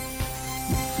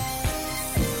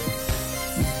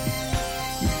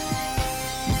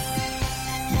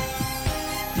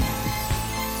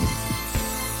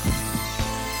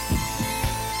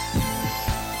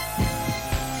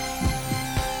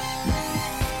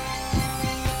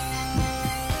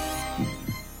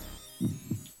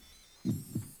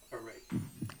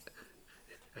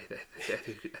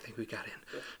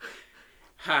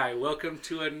Hi, welcome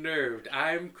to Unnerved.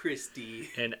 I'm Christy.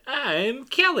 And I'm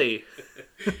Kelly.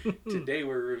 Today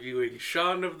we're reviewing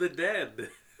Shaun of the Dead.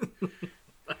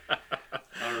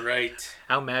 All right.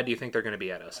 How mad do you think they're going to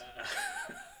be at us?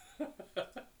 I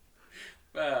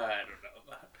don't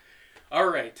know. All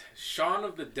right. Shaun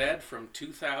of the Dead from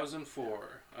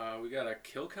 2004. We got a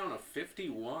kill count of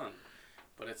 51.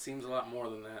 But it seems a lot more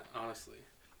than that, honestly.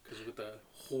 Because with the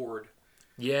horde.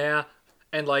 Yeah.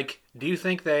 And, do you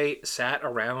think they sat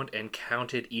around and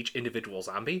counted each individual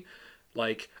zombie?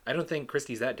 I don't think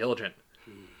Christy's that diligent.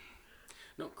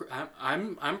 No,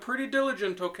 I'm pretty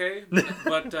diligent, okay?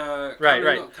 But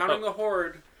counting the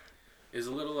horde is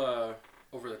a little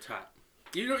over the top.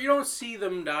 You don't see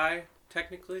them die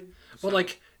technically. So. Well,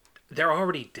 they're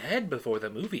already dead before the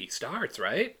movie starts,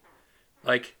 right?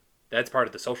 That's part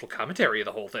of the social commentary of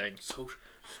the whole thing. Social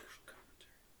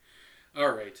commentary.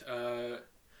 All right.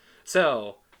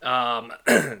 So, Shaun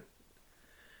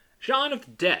of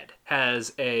the Dead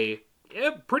has a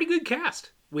pretty good cast.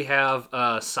 We have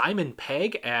Simon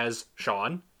Pegg as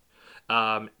Shaun,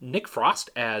 Nick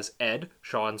Frost as Ed,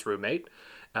 Shaun's roommate,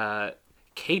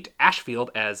 Kate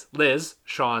Ashfield as Liz,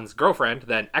 Shaun's girlfriend,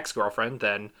 then ex-girlfriend,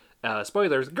 then,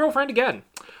 spoilers, girlfriend again,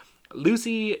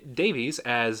 Lucy Davies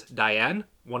as Diane,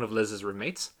 one of Liz's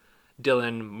roommates,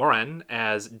 Dylan Moran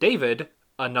as David,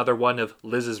 another one of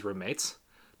Liz's roommates,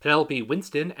 Penelope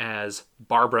Winston as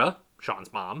Barbara,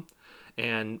 Shaun's mom,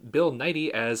 and Bill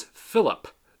Knighty as Philip,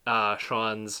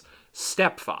 Shaun's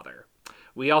stepfather.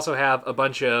 We also have a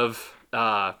bunch of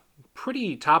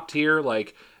pretty top-tier,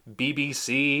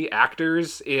 BBC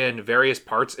actors in various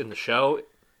parts in the show.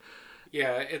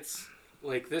 Yeah, it's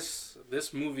this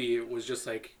movie was just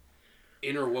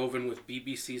interwoven with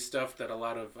BBC stuff that a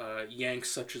lot of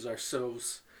Yanks such as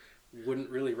ourselves wouldn't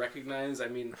really recognize. I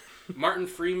mean, Martin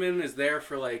Freeman is there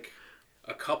for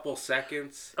a couple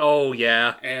seconds. Oh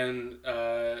yeah, and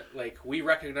we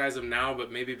recognize him now,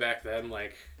 but maybe back then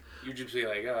you'd just be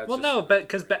no, but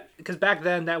because back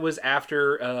then that was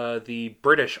after the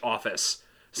British Office,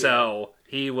 so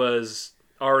he was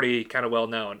already kind of well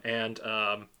known. And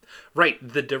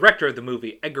the director of the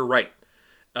movie, Edgar Wright,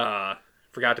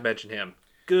 forgot to mention him.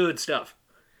 Good stuff.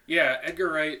 Yeah, Edgar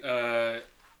Wright.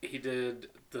 He did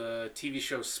the TV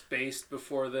show Spaced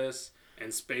before this,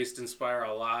 and Spaced inspired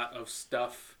a lot of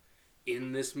stuff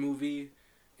in this movie,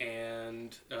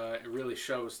 and it really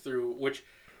shows through, which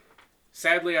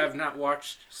sadly I've not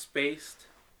watched Spaced,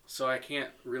 so I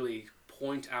can't really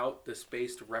point out the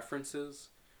Spaced references,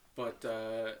 but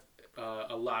a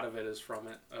lot of it is from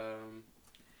it.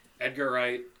 Edgar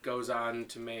Wright goes on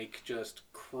to make just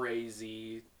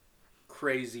crazy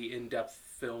in-depth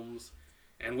films.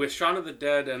 And with Shaun of the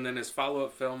Dead and then his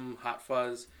follow-up film, Hot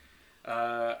Fuzz,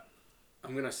 I'm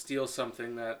going to steal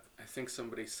something that I think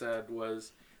somebody said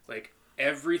was,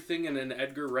 everything in an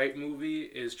Edgar Wright movie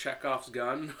is Chekhov's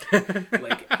gun.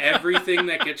 Everything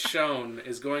that gets shown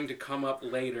is going to come up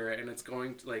later, and it's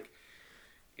going to,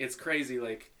 it's crazy,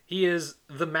 He is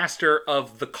the master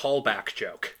of the callback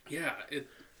joke. Yeah,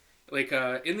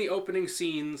 in the opening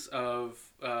scenes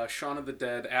of Shaun of the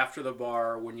Dead, after the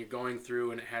bar, when you're going through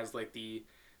and it has the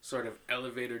sort of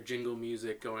elevator jingle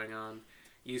music going on,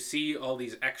 you see all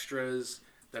these extras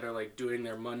that are doing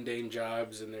their mundane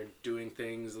jobs, and they're doing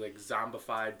things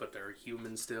zombified, but they're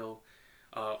human still.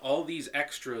 All these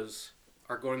extras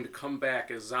are going to come back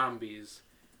as zombies,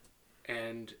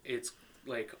 and it's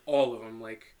all of them.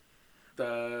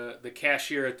 The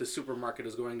cashier at the supermarket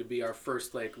is going to be our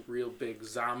first real big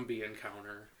zombie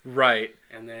encounter. Right.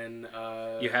 And then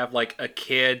you have a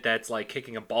kid that's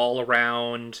kicking a ball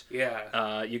around.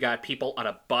 Yeah. You got people on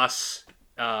a bus.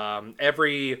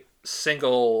 Every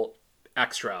single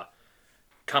extra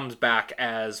comes back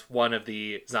as one of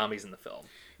the zombies in the film.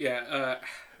 Yeah.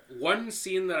 One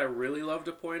scene that I really love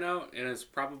to point out, and it's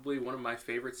probably one of my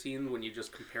favorite scenes when you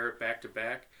just compare it back to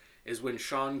back, is when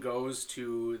Shaun goes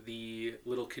to the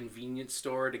little convenience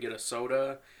store to get a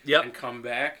soda and come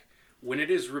back. When it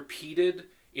is repeated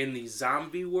in the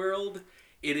zombie world,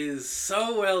 it is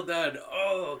so well done.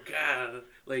 Oh, God.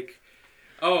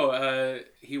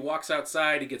 He walks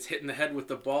outside, he gets hit in the head with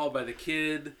the ball by the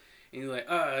kid, and he's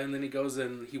and then he goes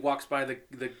and he walks by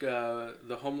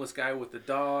the homeless guy with the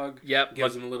dog. Yep.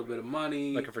 Gives him a little bit of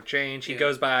money. Looking for change. He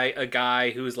goes by a guy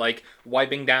who's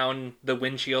wiping down the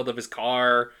windshield of his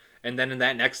car. And then in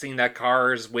that next scene, that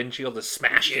car's windshield is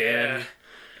smashed in.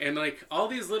 And all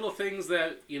these little things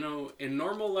that, in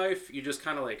normal life, you just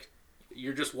kind of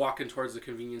you're just walking towards the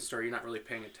convenience store, you're not really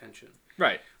paying attention.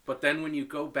 Right. But then when you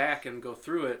go back and go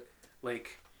through it,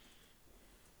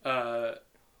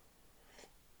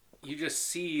 you just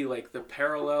see the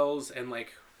parallels and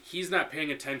he's not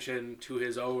paying attention to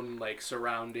his own like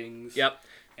surroundings. Yep.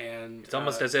 And It's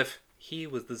almost as if he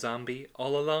was the zombie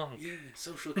all along. Yeah,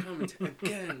 social commentary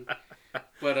again.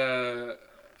 But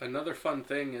another fun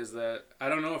thing is that I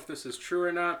don't know if this is true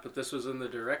or not, but this was in the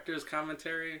director's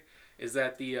commentary. Is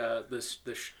that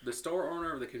the store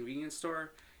owner of the convenience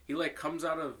store? He like comes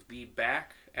out of the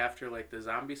back after like the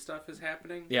zombie stuff is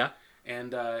happening. Yeah.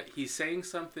 And he's saying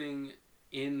something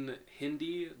in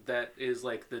Hindi that is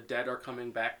like the dead are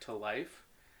coming back to life.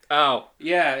 Oh.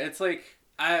 Yeah, it's like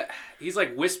he's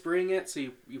like whispering it, so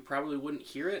you probably wouldn't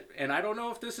hear it. And I don't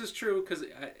know if this is true because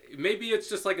maybe it's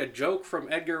just like a joke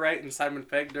from Edgar Wright and Simon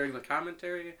Pegg during the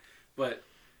commentary, but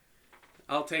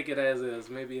I'll take it as is.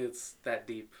 Maybe it's that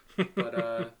deep.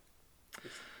 But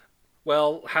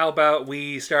well, how about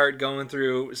we start going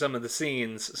through some of the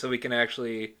scenes so we can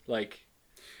actually like.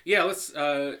 Yeah, let's.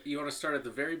 You want to start at the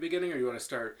very beginning, or you want to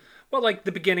start? Well, like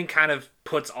the beginning kind of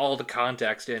puts all the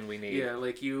context in we need. Yeah,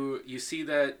 like you see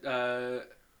that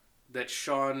that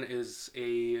Shaun is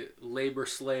a labor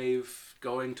slave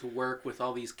going to work with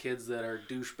all these kids that are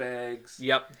douchebags.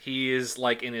 Yep, he is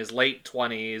like in his late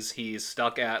 20s. He's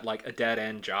stuck at like a dead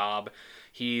end job.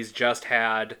 He's just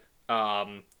had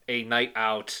a night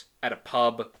out at a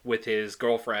pub with his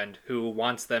girlfriend who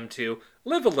wants them to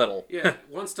live a little. Yeah,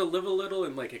 wants to live a little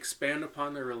and like expand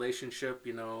upon their relationship,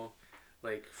 you know,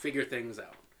 like figure things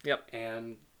out. Yep.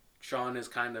 And Shaun is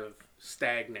kind of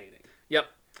stagnating. Yep.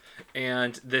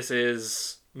 And this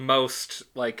is most,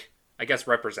 like, I guess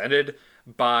represented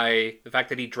by the fact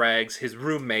that he drags his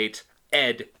roommate,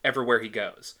 Ed, everywhere he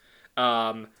goes.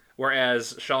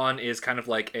 Whereas Shaun is kind of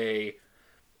like a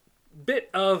bit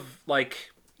of,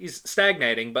 like, he's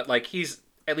stagnating, but, like, he's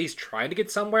at least trying to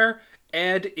get somewhere.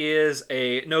 Ed is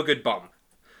a no-good bum.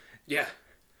 Yeah.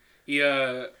 He,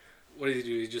 what does he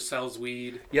do? He just sells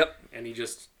weed. Yep. And he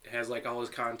just has, like, all his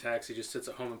contacts. He just sits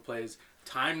at home and plays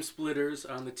Time Splitters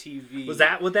on the TV. Was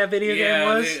that what that video game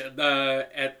was?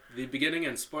 At the beginning,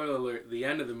 and spoiler alert, the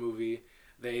end of the movie,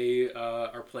 they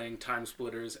are playing Time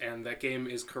Splitters, and that game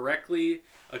is correctly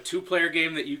a 2-player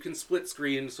game that you can split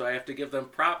screen, so I have to give them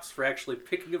props for actually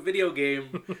picking a video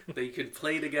game that you can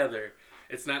play together.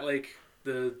 It's not like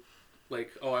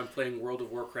I'm playing World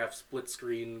of Warcraft split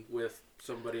screen with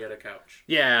somebody at a couch.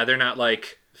 Yeah, they're not,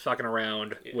 like, fucking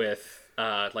around with,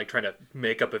 like, trying to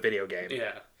make up a video game.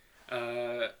 Yeah.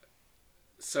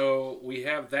 So we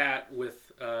have that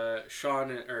with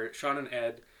Shaun and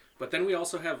Ed, but then we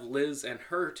also have Liz and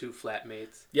her 2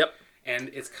 flatmates. Yep. And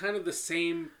it's kind of the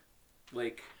same,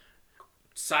 like,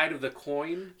 side of the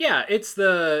coin. Yeah, it's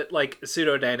the, like,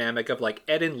 pseudo-dynamic of, like,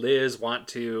 Ed and Liz want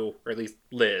to, or at least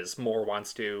Liz more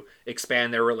wants to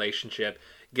expand their relationship,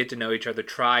 get to know each other,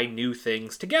 try new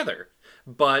things together.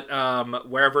 But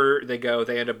wherever they go,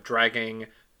 they end up dragging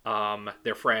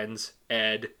their friends,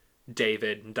 Ed,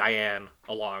 David, and Diane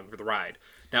along for the ride.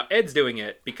 Now, Ed's doing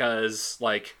it because,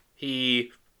 like,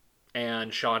 he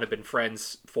and Shaun have been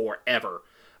friends forever.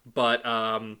 But,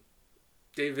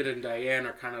 David and Diane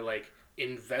are kind of, like,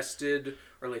 invested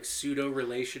or, like,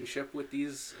 pseudo-relationship with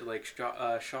these, like,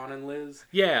 Shaun and Liz.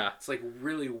 Yeah. It's, like,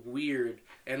 really weird.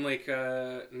 And, like,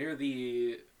 near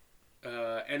the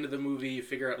end of the movie, you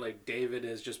figure out, like, David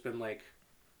has just been, like,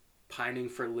 pining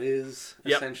for Liz,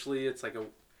 essentially. It's, like, a...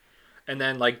 And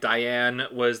then, like, Diane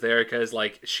was there because,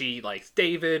 like, she likes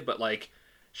David, but, like,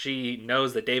 she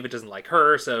knows that David doesn't like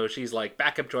her, so she's, like,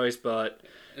 backup choice, but...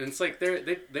 And it's like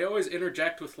they always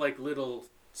interject with, like, little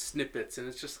snippets, and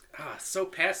it's just so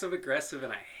passive-aggressive,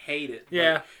 and I hate it.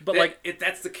 Yeah, but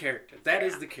that's the character. That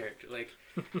is the character. Like,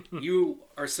 you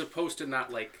are supposed to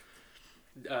not, like...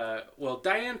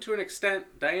 Diane, to an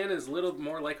extent, Diane is a little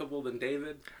more likable than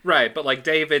David. Right, but, like,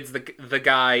 David's the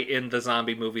guy in the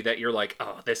zombie movie that you're like,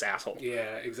 oh, this asshole.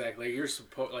 Yeah, exactly. You're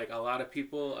supposed... Like, a lot of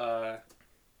people...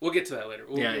 we'll get to that later.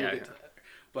 We'll get to that later.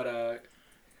 But,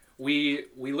 we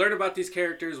learn about these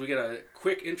characters. We get a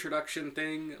quick introduction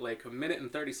thing, like a minute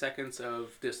and 30 seconds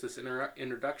of this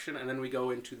introduction, and then we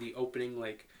go into the opening,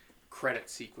 like, credit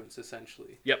sequence,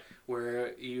 essentially. Yep.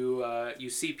 Where you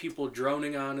see people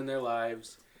droning on in their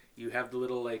lives. You have the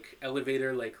little, like,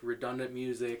 elevator, like, redundant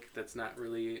music that's not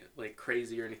really, like,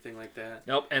 crazy or anything like that.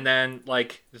 Nope. And then,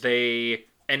 like,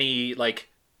 any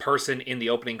person in the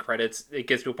opening credits, it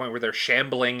gets to a point where they're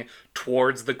shambling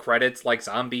towards the credits like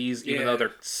zombies, even though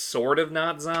they're sort of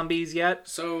not zombies yet.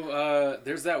 So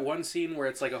there's that one scene where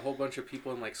it's like a whole bunch of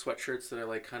people in, like, sweatshirts that are,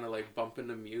 like, kind of, like, bumping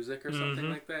to music or something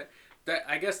like that. That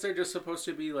I guess they're just supposed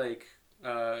to be, like,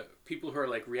 people who are,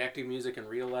 like, reacting music in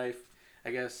real life, I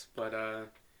guess. But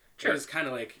sure. It's kind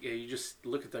of like, you just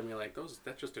look at them and you're like,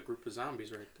 that's just a group of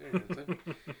zombies right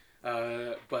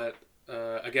there. But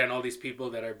again, all these people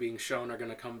that are being shown are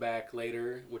going to come back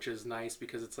later, which is nice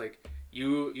because it's like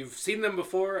you've seen them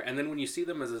before, and then when you see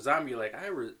them as a zombie, you're like,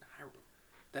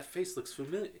 that face looks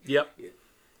familiar. Yep.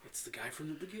 It's the guy from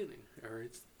the beginning, or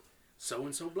it's so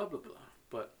and so, blah blah blah.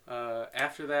 But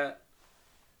after that,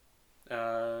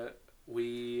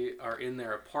 we are in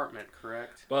their apartment,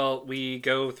 correct? Well, we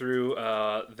go through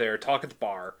their talk at the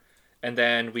bar, and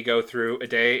then we go through a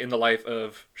day in the life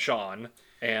of Shaun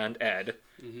and Ed,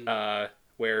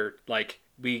 where like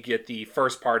we get the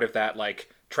first part of that like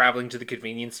traveling to the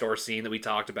convenience store scene that we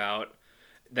talked about.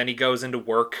 Then he goes into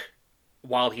work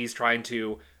while he's trying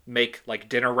to make like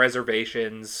dinner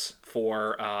reservations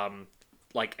for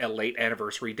like a late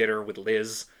anniversary dinner with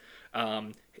Liz.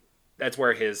 That's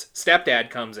where his stepdad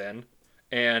comes in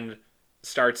and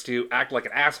starts to act like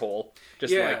an asshole.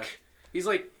 Just like he's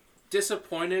like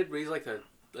disappointed, but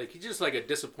he's just like a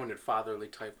disappointed fatherly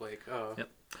type, like Yep.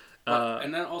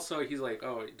 And then also he's like,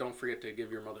 oh, don't forget to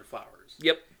give your mother flowers.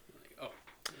 Yep.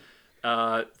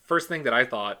 Like, first thing that I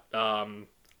thought,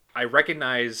 I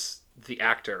recognize the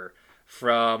actor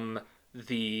from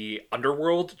the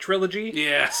Underworld trilogy.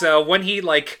 Yeah. So when he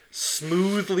like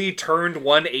smoothly turned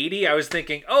 180, I was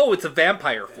thinking, oh, it's a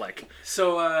vampire flick.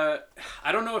 So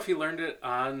I don't know if he learned it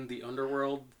on the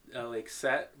Underworld like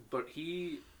set, but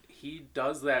he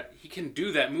does that. He can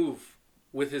do that move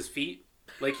with his feet.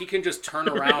 Like he can just turn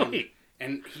around. Really?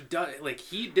 And he does, like,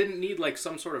 he didn't need, like,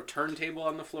 some sort of turntable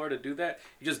on the floor to do that.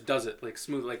 He just does it, like,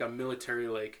 smooth, like a military,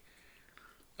 like,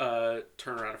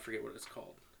 turnaround. I forget what it's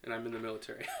called. And I'm in the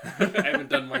military. I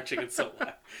haven't done marching in so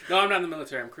long. No, I'm not in the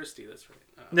military. I'm Christy. That's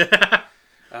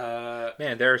right.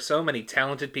 Man, there are so many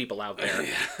talented people out there.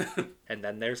 And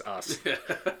then there's us.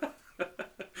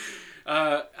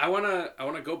 I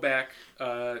wanna go back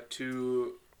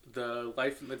to the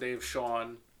life and the day of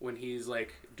Shaun when he's,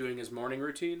 like, doing his morning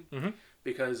routine. Mm-hmm.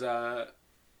 Because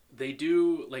they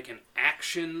do like an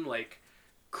action like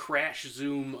crash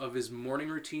zoom of his morning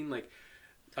routine, like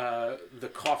the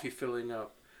coffee filling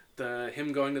up,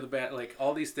 him going to the bath, like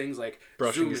all these things, like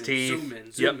brushing his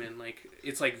teeth, zoom in, like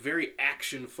it's like very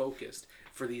action focused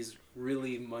for these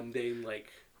really mundane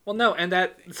like. Well, no, and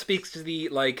that speaks to the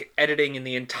like editing in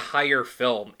the entire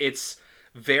film. It's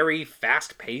very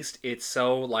fast paced. It's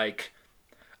so like.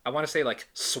 I want to say, like,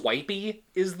 swipey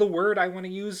is the word I want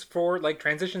to use for, like,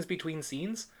 transitions between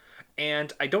scenes.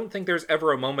 And I don't think there's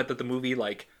ever a moment that the movie,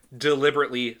 like,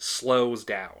 deliberately slows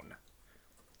down.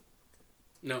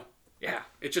 No. Yeah.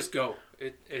 It just go.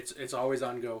 It's always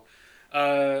on go.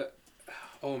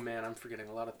 Oh, man, I'm forgetting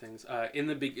a lot of things. In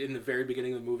the very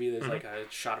beginning of the movie, there's, like, a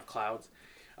shot of clouds.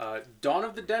 Dawn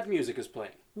of the Dead music is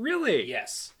playing. Really?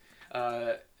 Yes.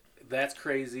 That's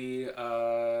crazy.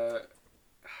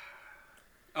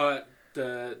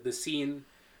 The scene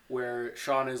where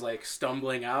Shaun is like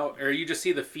stumbling out, or you just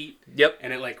see the feet. Yep.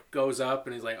 And it like goes up,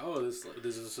 and he's like, "Oh, this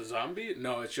is a zombie."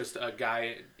 No, it's just a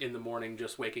guy in the morning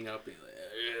just waking up,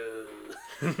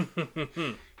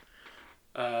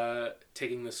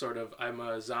 taking this sort of "I'm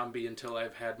a zombie until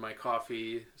I've had my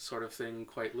coffee" sort of thing,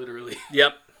 quite literally.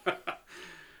 Yep.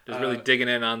 Just really digging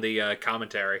in on the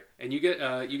commentary. And you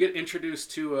get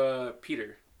introduced to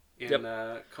Peter. In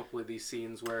a couple of these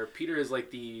scenes where Peter is like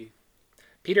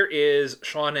Peter is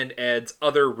Shaun and Ed's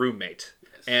other roommate.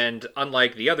 Yes. And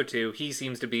unlike the other two, he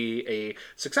seems to be a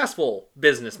successful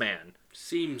businessman.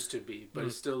 Seems to be, but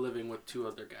is still living with two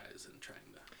other guys and trying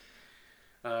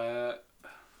to...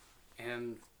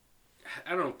 and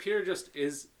I don't know, Peter just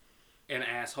is an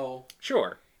asshole.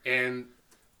 Sure. And,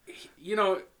 you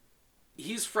know...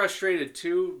 He's frustrated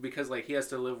too because like he has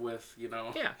to live with, you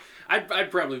know. Yeah. I'd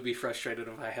probably be frustrated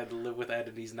if I had to live with Ed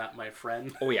and he's not my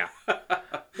friend. Oh yeah.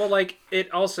 Well, like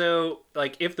it also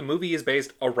like if the movie is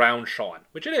based around Shaun,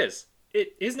 which it is,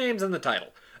 his name's in the title.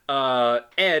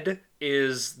 Ed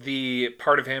is the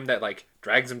part of him that like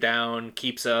drags him down,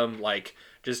 keeps him like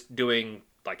just doing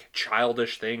like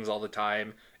childish things all the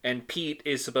time, and Pete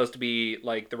is supposed to be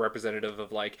like the representative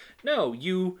of like, no,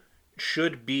 you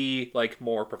should be like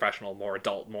more professional, more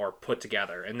adult, more put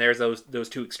together. And there's those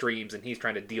two extremes, and he's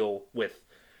trying to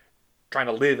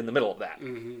live in the middle of that.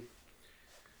 Mm-hmm.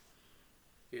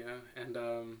 Yeah,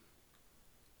 and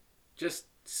just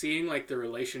seeing like the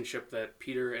relationship that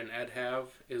Peter and Ed have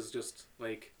is just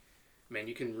like, man,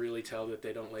 you can really tell that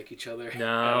they don't like each other at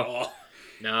all.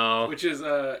 No. Which is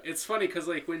it's funny because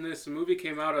like when this movie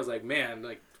came out, I was like, man,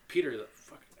 like Peter's a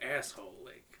fucking asshole.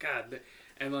 Like God,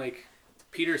 and like.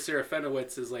 Peter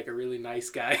Serafinowicz is like a really nice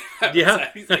guy.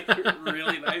 Yeah. He's like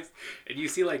really nice. And you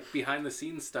see like behind the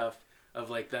scenes stuff of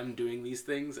like them doing these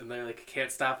things and they like can't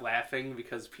stop laughing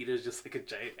because Peter's just like a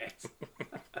giant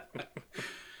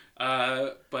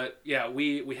But yeah,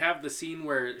 we have the scene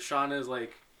where Shaun is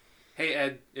like, "Hey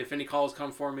Ed, if any calls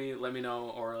come for me, let me know,"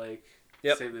 or like,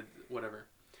 Yep. say the whatever.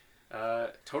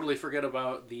 Totally forget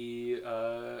about the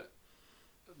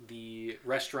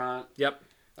restaurant. Yep.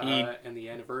 And the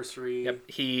anniversary. Yep.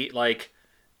 He like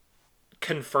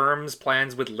confirms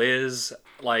plans with Liz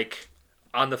like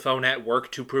on the phone at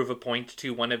work to prove a point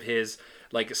to one of his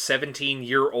like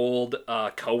 17-year-old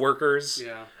coworkers.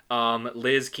 Yeah.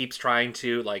 Liz keeps trying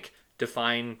to like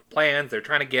define plans. They're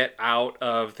trying to get out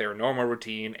of their normal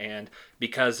routine, and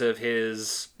because of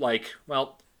his like,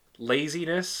 well,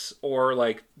 laziness or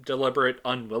like deliberate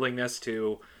unwillingness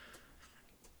to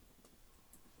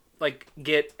like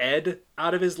get Ed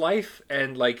out of his life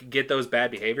and like get those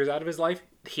bad behaviors out of his life,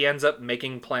 he ends up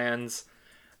making plans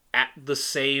at the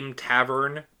same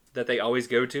tavern that they always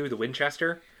go to, the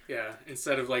Winchester. Yeah,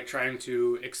 instead of like trying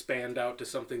to expand out to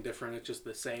something different, it's just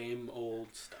the same old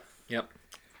stuff. Yep.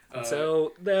 And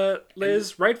so the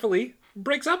Liz rightfully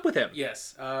breaks up with him.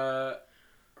 Yes. Okay,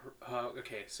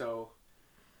 so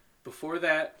before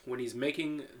that, when he's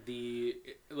making the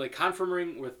like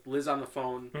confirming with Liz on the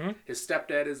phone, his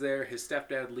stepdad is there. His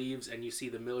stepdad leaves, and you see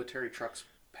the military trucks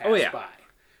pass by.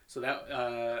 So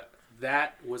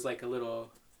that was like a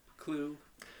little clue.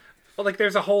 Well, like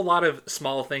there's a whole lot of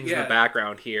small things in the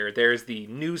background here. There's the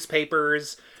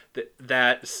newspapers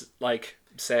that like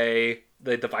say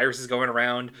the virus is going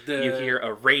around. You hear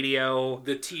a radio.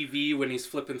 The TV when he's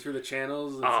flipping through the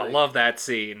channels. I love that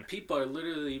scene. People are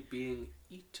literally being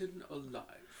eaten alive.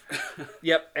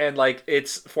 Yep, and like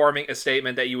it's forming a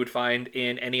statement that you would find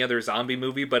in any other zombie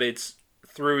movie, but it's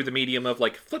through the medium of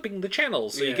like flipping the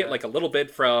channels. So you get like a little bit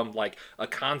from like a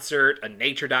concert, a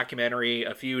nature documentary,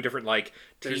 a few different like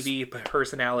TV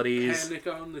personalities. Panic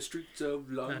on the streets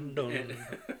of London.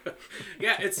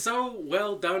 Yeah, it's so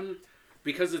well done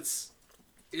because it's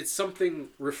something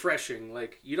refreshing.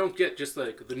 Like you don't get just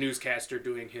like the newscaster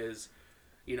doing his,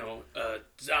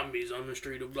 zombies on the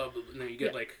street of blah blah blah. No, you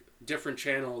get like different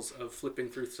channels of flipping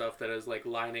through stuff that is like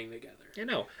lining together. I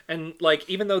know. And like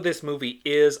even though this movie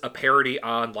is a parody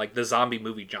on like the zombie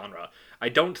movie genre, I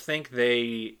don't think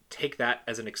they take that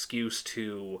as an excuse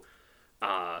to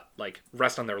like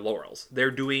rest on their laurels. They're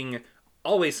doing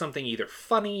always something either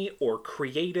funny or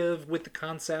creative with the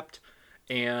concept,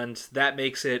 and that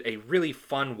makes it a really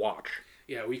fun watch.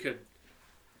 Yeah, we could,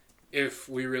 if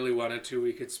we really wanted to,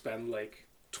 we could spend like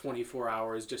 24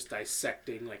 hours just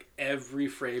dissecting like every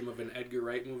frame of an Edgar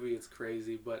Wright movie. It's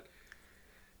crazy, but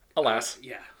alas,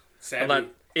 sadly.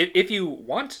 If you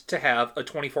want to have a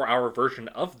 24-hour version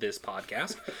of this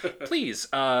podcast, please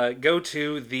go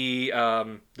to the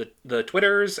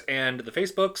Twitters and the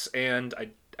Facebooks, and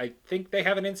I think they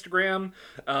have an Instagram,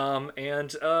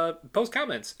 and post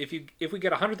comments. If we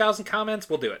get 100,000 comments,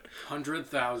 we'll do it.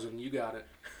 100,000, you got it.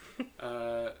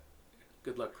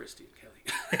 Good luck, Christy and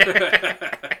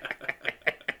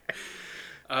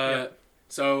Kelly.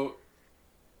 So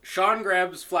Shaun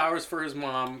grabs flowers for his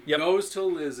mom, goes to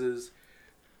Liz's,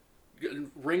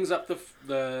 rings up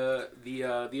the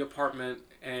apartment,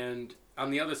 and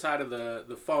on the other side of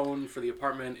the phone for the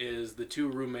apartment is the two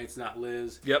roommates, not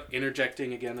Liz,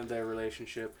 interjecting again in their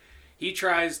relationship. He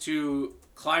tries to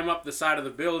climb up the side of the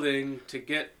building to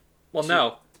get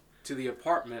to the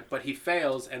apartment, but he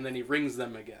fails, and then he rings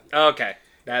them again. Okay,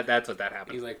 that's what that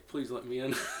happened. He's like, please let me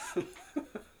in.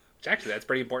 Actually, that's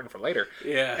pretty important for later.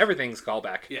 Yeah. Everything's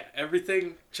callback. Yeah,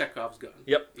 everything, Chekhov's gun.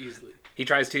 Yep. Easily. He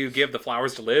tries to give the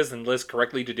flowers to Liz, and Liz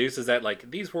correctly deduces that, like,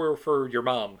 these were for your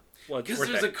mom. Because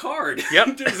there's a card.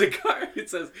 Yep. There's a card. It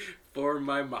says, for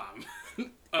my mom.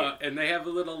 And they have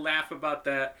a little laugh about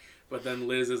that, but then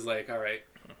Liz is like, all right,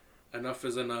 enough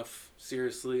is enough.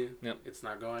 Seriously. Yep. It's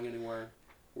not going anywhere.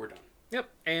 We're done. Yep.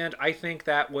 And I think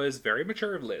that was very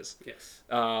mature of Liz. Yes.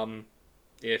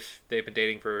 If they've been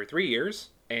dating for 3 years,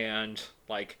 and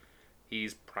like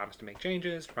he's promised to make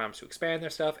changes, promised to expand their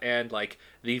stuff, and like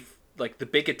the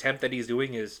big attempt that he's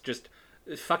doing is just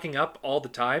fucking up all the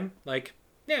time. Like,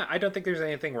 yeah, I don't think there's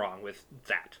anything wrong with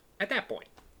that at that point.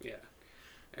 Yeah.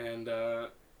 And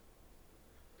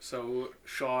so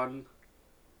Shaun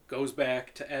goes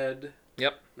back to Ed.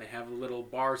 Yep. They have a little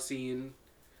bar scene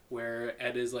where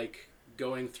Ed is like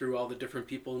going through all the different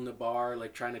people in the bar,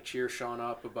 like trying to cheer Shaun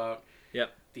up about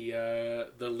the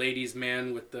ladies'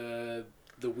 man with the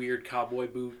weird cowboy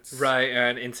boots. Right,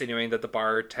 and insinuating that the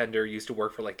bartender used to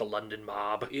work for like the London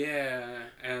mob. Yeah,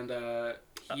 and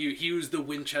he used the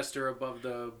Winchester above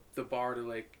the bar to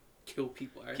like kill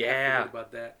people. I forgot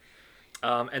about that.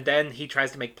 And then he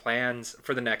tries to make plans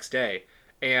for the next day.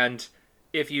 And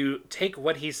if you take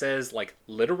what he says like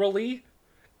literally,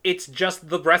 it's just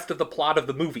the rest of the plot of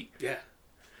the movie. Yeah.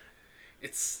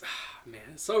 It's man,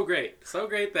 it's so great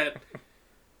that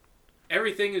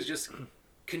everything is just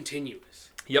continuous.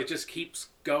 Yep. It just keeps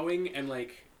going, and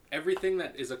like everything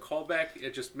that is a callback,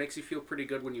 it just makes you feel pretty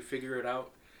good when you figure it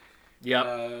out.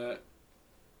 Yep.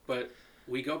 But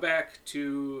we go back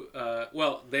to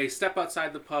they step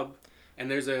outside the pub, and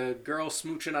there's a girl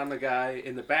smooching on the guy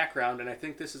in the background, and I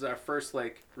think this is our first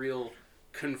like real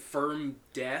confirmed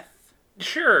death.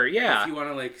 Sure, yeah. If you want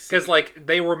to like, because like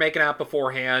they were making out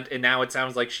beforehand, and now it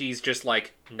sounds like she's just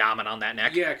like nomming on that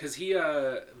neck. Yeah, because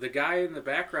the guy in the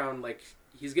background, like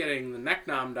he's getting the neck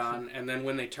nommed on, and then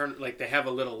when they turn, like they have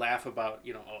a little laugh about,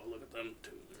 oh look at them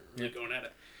two, they're really going at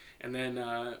it, and then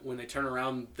when they turn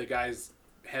around, the guy's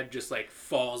head just like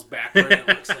falls backward, and it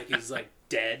looks like he's like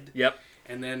dead. Yep.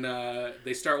 And then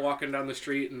they start walking down the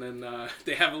street, and then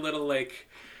they have a little like,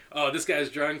 oh, this guy's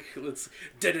drunk. Let's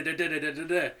da da da da da da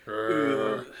da.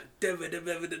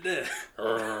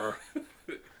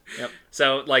 Yep.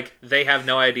 So like they have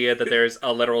no idea that there's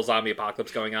a literal zombie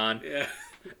apocalypse going on. Yeah.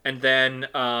 And then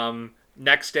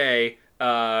next day,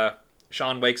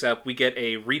 Shaun wakes up. We get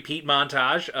a repeat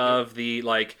montage of the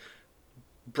like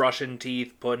brushing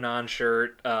teeth, putting on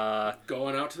shirt,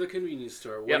 going out to the convenience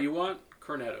store. What do you want?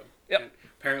 Cornetto. Yep. And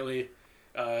apparently,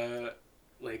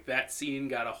 like that scene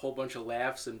got a whole bunch of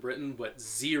laughs in Britain, but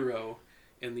zero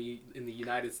in the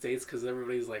United States because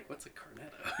everybody's like, "What's a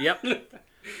cornetto?" Yep.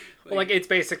 Well, like it's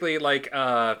basically like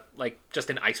just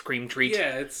an ice cream treat.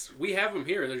 Yeah, we have them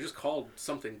here. They're just called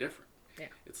something different. Yeah.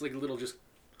 It's like a little just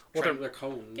Well, triangular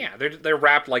cone. Yeah, they're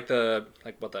wrapped like the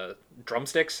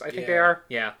drumsticks, I think they are.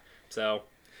 Yeah. So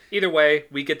either way,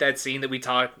 we get that scene that we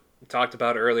talked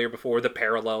about earlier before, the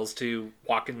parallels to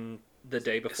Walking the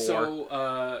Day Before.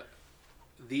 So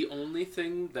the only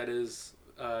thing that is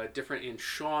different in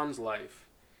Shaun's life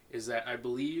is that I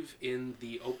believe in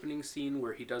the opening scene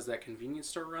where he does that convenience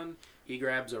store run, he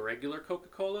grabs a regular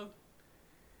Coca-Cola,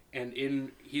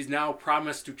 and he's now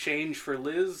promised to change for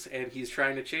Liz, and he's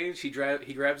trying to change. He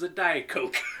grabs a Diet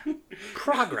Coke.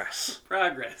 Progress.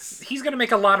 He's going to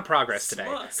make a lot of progress today.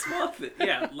 Small thing.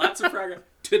 Yeah, lots of progress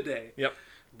today. Yep.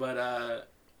 But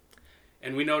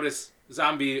and we notice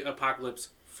zombie apocalypse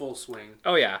full swing.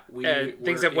 Oh yeah,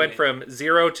 things have went from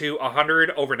 0 to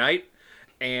 100 overnight,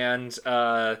 and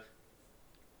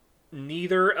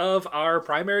neither of our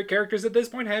primary characters at this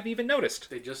point have even noticed.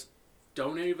 They just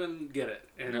don't even get it,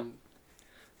 and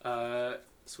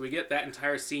so we get that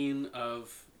entire scene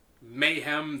of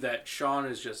mayhem that Shaun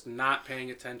is just not paying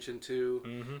attention to.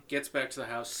 Mm-hmm. Gets back to the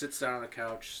house, sits down on the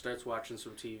couch, starts watching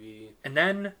some TV, and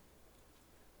then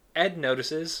Ed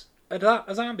notices a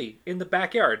zombie in the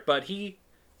backyard, but he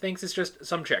thinks it's just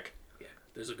some chick. Yeah,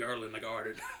 there's a girl in the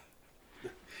garden.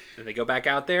 And they go back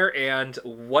out there, and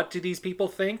what do these people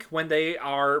think when they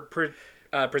are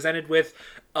presented with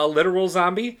a literal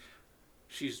zombie?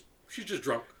 She's just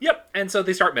drunk. Yep, and so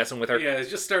they start messing with her. Yeah, they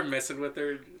just start messing with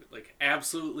her, like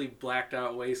absolutely blacked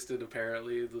out, wasted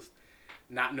apparently, just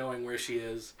not knowing where she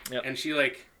is. Yep. And she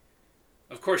like,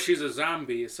 of course she's a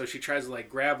zombie, so she tries to like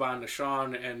grab onto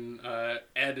Shaun, and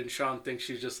Ed and Shaun think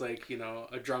she's just like,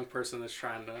 a drunk person that's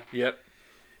trying to. Yep.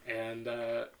 And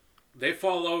they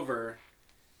fall over,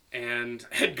 and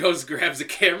Ed grabs a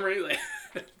camera, like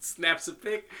snaps a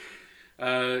pic.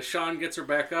 Shaun gets her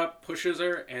back up, pushes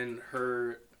her, and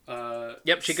her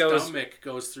stomach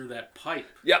goes through that pipe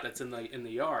that's in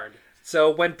the yard. So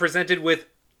when presented with,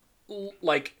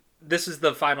 like, this is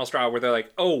the final straw where they're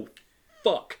like, oh,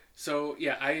 fuck. So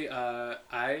yeah,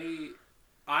 I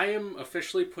am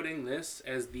officially putting this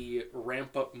as the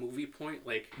ramp up movie point.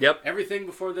 Like, everything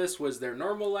before this was their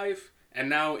normal life, and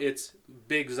now it's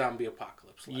big zombie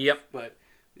apocalypse life. Yep. But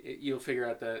you'll figure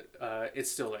out that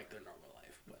it's still like their normal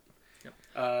life.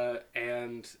 But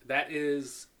and that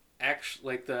is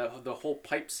actually like the whole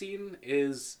pipe scene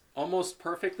is almost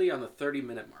perfectly on the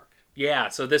 30-minute mark. Yeah.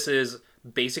 So this is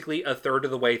basically a third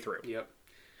of the way through. Yep.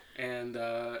 And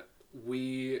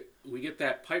we get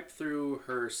that pipe through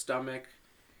her stomach,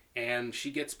 and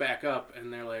she gets back up,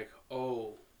 and they're like,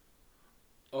 oh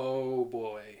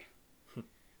boy.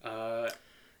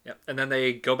 Yep. And then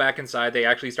they go back inside. They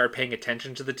actually start paying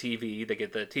attention to the TV. They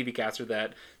get the TV caster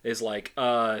that is like,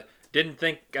 didn't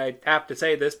think I'd have to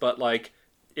say this, but like,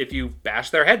 if you bash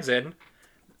their heads in,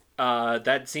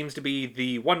 that seems to be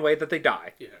the one way that they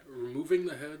die. Yeah, removing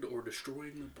the head or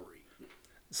destroying the brain.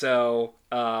 So,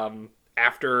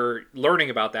 after learning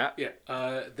about that...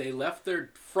 Yeah, they left their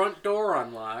front door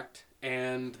unlocked,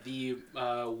 and the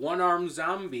one-armed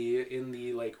zombie in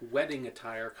the, like, wedding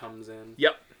attire comes in.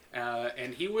 Yep.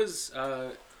 And he was...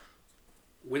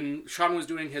 when Shaun was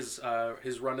doing his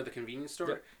run to the convenience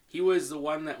store, He was the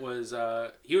one that was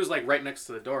he was like right next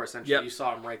to the door essentially. Yep. You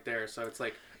saw him right there, so it's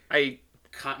like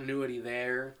continuity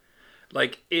there.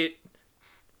 Like it.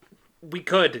 We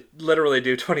could literally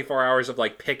do 24 hours of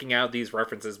like picking out these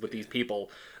references with these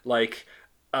people. Like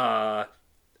all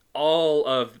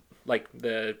of like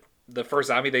the first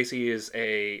zombie they see is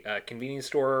a convenience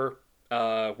store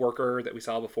worker that we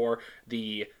saw before.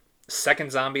 The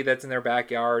second zombie that's in their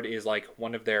backyard is like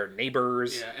one of their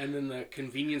neighbors. Yeah, and then the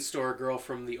convenience store girl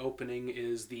from the opening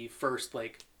is the first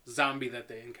like zombie that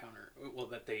they encounter. Well,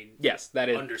 that they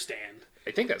understand.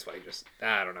 I think that's why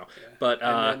I don't know. Yeah.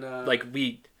 But like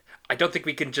I don't think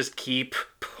we can just keep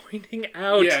pointing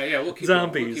out we'll keep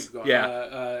zombies. Going. We'll keep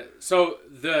going. So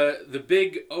the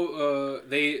big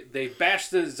they bash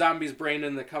the zombie's brain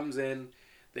in that comes in.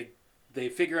 They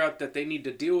figure out that they need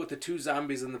to deal with the two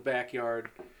zombies in the backyard.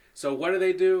 So what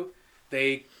do?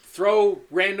 They throw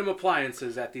random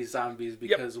appliances at these zombies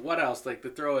because what else? Like they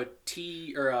throw a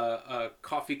tea or a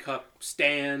coffee cup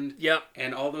stand. Yep.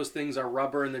 And all those things are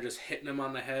rubber and they're just hitting them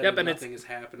on the head. Yep. And nothing is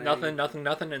happening.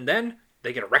 Nothing. And then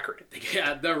they get a record.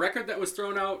 Yeah, the record that was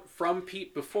thrown out from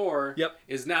Pete before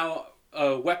is now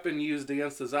a weapon used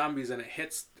against the zombies, and it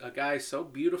hits a guy so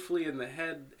beautifully in the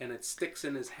head, and it sticks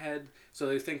in his head, so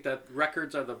they think that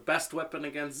records are the best weapon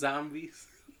against zombies.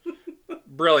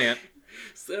 Brilliant.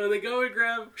 So they go and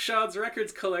grab Shaun's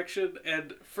records collection,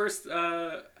 and first,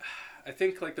 I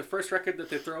think like the first record that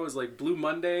they throw is like Blue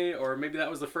Monday, or maybe that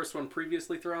was the first one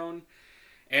previously thrown.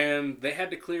 And they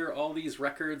had to clear all these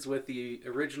records with the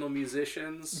original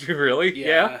musicians. Really?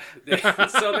 Yeah.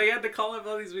 So they had to call up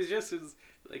all these musicians.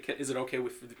 Like, is it okay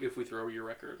if we throw your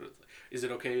record? Is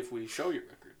it okay if we show your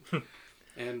record?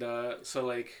 And so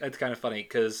like that's kind of funny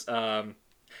because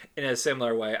in a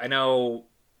similar way, I know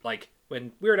like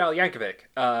when Weird Al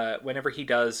Yankovic, whenever he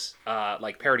does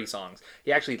like parody songs,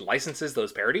 he actually licenses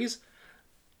those parodies.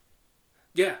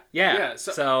 Yeah.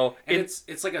 So and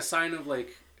it's like a sign of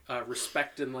like.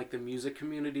 Respect in like the music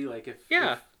community, like if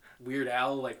Weird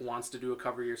Al like wants to do a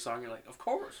cover of your song, you're like, of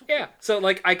course. Yeah. So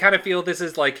like I kind of feel this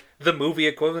is like the movie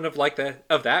equivalent of like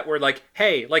that where like,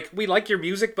 hey, like we like your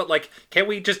music, but like can't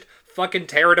we just fucking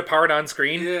tear it apart on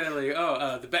screen? Yeah,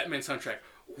 like the Batman soundtrack,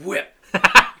 whip.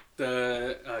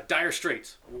 The Dire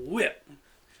Straits, whip.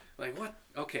 Like what?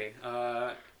 Okay.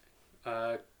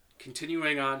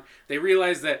 Continuing on, they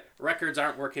realize that records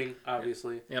aren't working,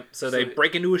 obviously. Yep, so they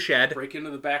break into a shed. Break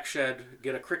into the back shed,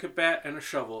 get a cricket bat and a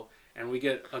shovel, and we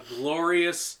get a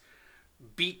glorious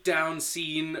beat-down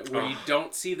scene where you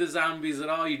don't see the zombies at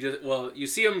all. You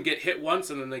see them get hit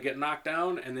once, and then they get knocked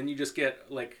down, and then you just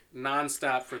get, like,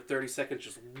 non-stop for 30 seconds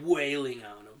just wailing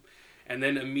on them. And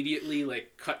then immediately,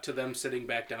 like, cut to them sitting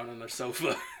back down on their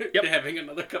sofa, having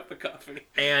another cup of coffee.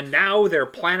 And now they're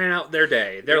planning out their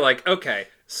day. They're like, okay,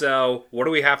 so what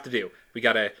do we have to do? We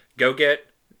gotta go get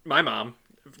my mom,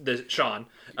 Shaun.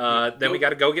 Then we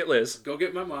gotta go get Liz. Go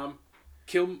get my mom.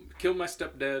 Kill my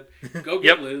stepdad. Go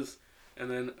get Liz.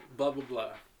 And then blah, blah,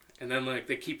 blah. And then, like,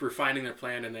 they keep refining their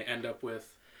plan, and they end up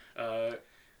with...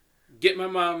 get my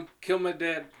mom, kill my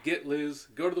dad, get Liz,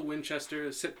 go to the Winchester,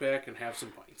 sit back, and have some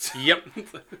pints. Yep.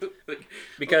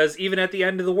 Because even at the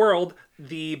end of the world,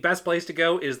 the best place to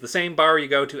go is the same bar you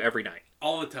go to every night.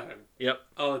 All the time. Yep.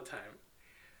 All the time.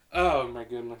 Oh, my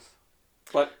goodness.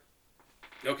 But,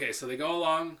 okay, so they go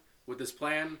along with this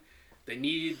plan.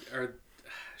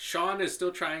 Shaun is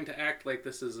still trying to act like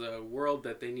this is a world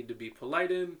that they need to be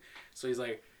polite in. So he's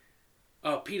like,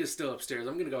 oh, Pete is still upstairs.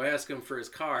 I'm going to go ask him for his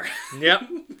car. Yep.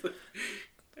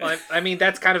 Well, I mean,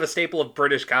 that's kind of a staple of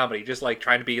British comedy. Just, like,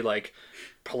 trying to be, like,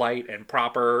 polite and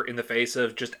proper in the face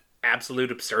of just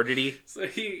absolute absurdity. So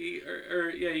he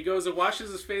goes and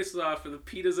washes his face off, and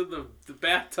Pete is in the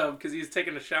bathtub because he's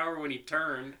taking a shower when he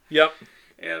turned. Yep.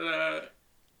 And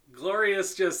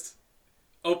Glorious just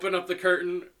opened up the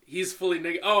curtain. He's fully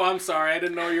naked. Oh, I'm sorry. I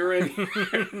didn't know you were in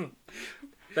here.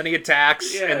 Then he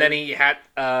attacks, and then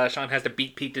Shaun has to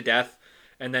beat Pete to death.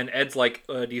 And then Ed's like,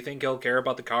 do you think he'll care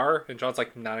about the car? And Shaun's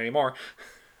like, not anymore.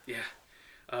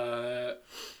 Yeah.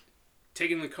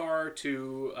 Taking the car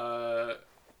to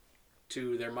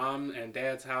their mom and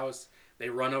dad's house. They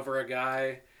run over a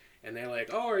guy, and they're like,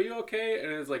 oh, are you okay?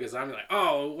 And it's like a zombie like,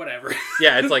 oh, whatever.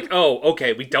 Yeah, it's like, oh,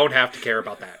 okay, we don't have to care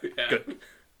about that. Yeah. Good.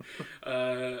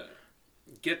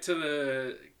 Get to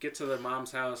the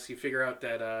mom's house. You figure out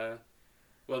that...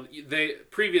 they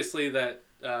previously that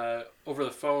over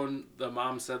the phone the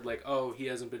mom said like, oh, he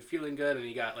hasn't been feeling good and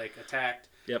he got like attacked.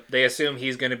 Yep. They assume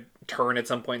he's gonna turn at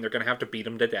some point and they're gonna have to beat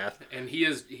him to death. And he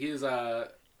is I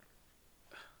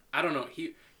don't know,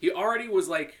 he already was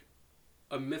like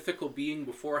a mythical being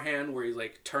beforehand where he's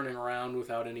like turning around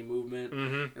without any movement.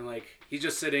 Mm-hmm. And like he's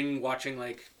just sitting watching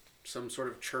like some sort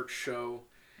of church show,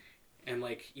 and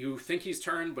like you think he's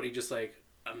turned, but he just like,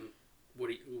 what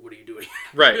are you doing?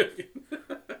 Right.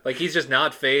 Like he's just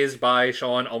not fazed by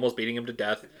Shaun almost beating him to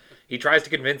death. He tries to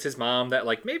convince his mom that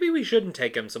like maybe we shouldn't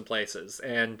take him some places,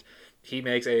 and he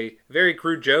makes a very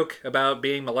crude joke about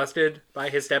being molested by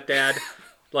his stepdad,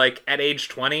 like at age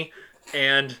 20,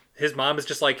 and his mom is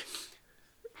just like,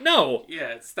 no.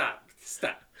 Yeah, stop.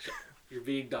 You're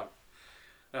being dumb.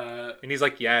 And he's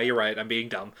like, yeah, you're right, I'm being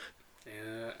dumb.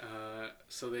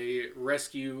 So they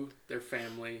rescue their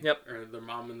family. Yep. Or their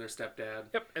mom and their stepdad.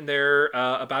 Yep, and they're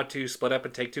about to split up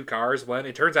and take two cars when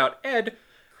it turns out Ed,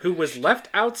 who was left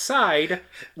outside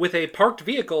with a parked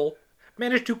vehicle,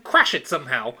 managed to crash it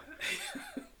somehow.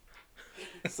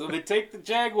 So they take the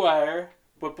Jaguar,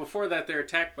 but before that they're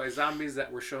attacked by zombies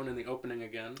that were shown in the opening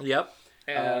again. Yep.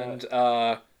 And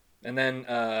then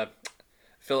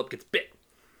Philip gets bit.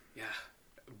 Yeah.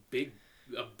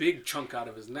 A big chunk out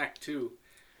of his neck too.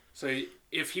 So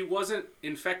if he wasn't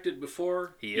infected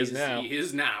before, he is now. He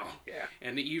is now. Yeah.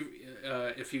 And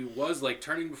if he was like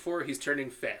turning before, he's turning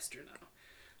faster now.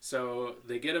 So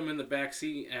they get him in the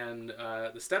backseat, and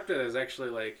the stepdad is actually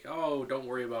like, "Oh, don't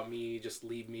worry about me, just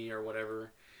leave me or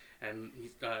whatever." And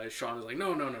Shaun is like,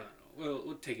 "No,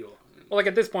 we'll take you along." Well, like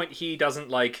at this point, he doesn't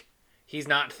like. He's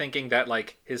not thinking that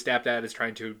like his stepdad is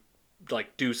trying to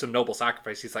like do some noble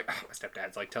sacrifice. He's like, oh, my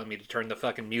stepdad's like telling me to turn the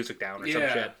fucking music down or some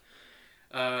shit.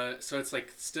 So it's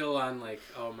like still on like,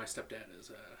 oh, my stepdad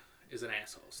is an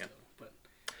asshole still. Yep. But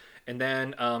and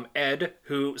then Ed,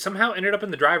 who somehow ended up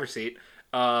in the driver's seat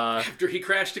after he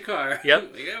crashed a car.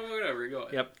 Yep. Like, yeah, whatever, go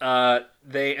ahead. Yep.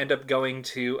 They end up going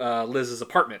to Liz's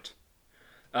apartment.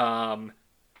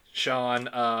 Shaun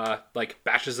like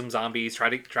bashes some zombies,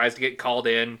 tries to get called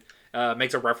in.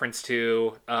 Makes a reference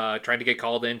to trying to get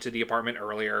called into the apartment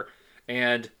earlier,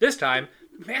 and this time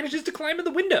manages to climb in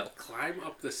the window. Climb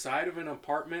up the side of an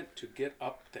apartment to get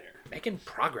up there. Making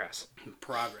progress.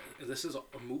 This is a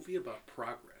movie about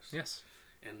progress. Yes.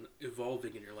 And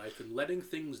evolving in your life and letting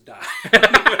things die.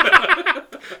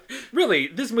 Really,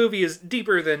 this movie is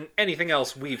deeper than anything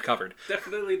else we've covered.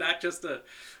 Definitely not just a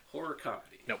horror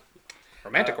comedy. No.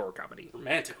 Romantic horror comedy.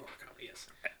 Romantic horror comedy,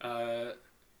 yes.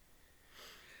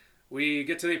 We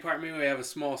get to the apartment. We have a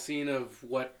small scene of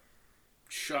what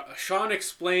Shaun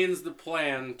explains the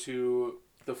plan to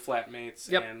the flatmates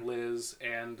and Liz,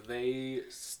 and they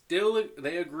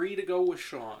agree to go with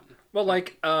Shaun. Well,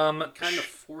 like it kind of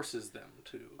forces them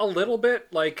to a little bit.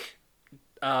 Like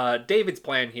David's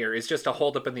plan here is just to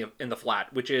hold up in the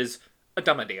flat, which is a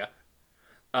dumb idea.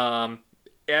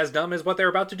 As dumb as what they're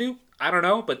about to do, I don't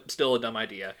know, but still a dumb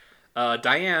idea.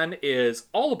 Diane is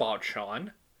all about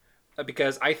Shaun.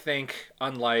 Because I think,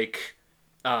 unlike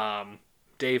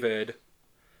David,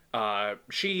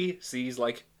 she sees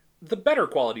like the better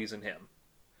qualities in him,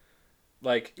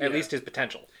 like at least his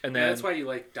potential. And then that's why you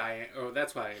like Diane, or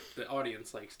that's why the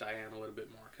audience likes Diane a little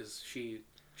bit more, because she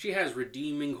has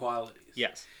redeeming qualities.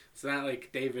 Yes, it's not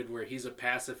like David where he's a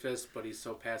pacifist, but he's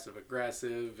so passive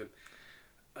aggressive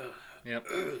and. Yep.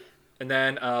 And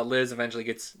then Liz eventually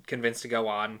gets convinced to go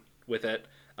on with it.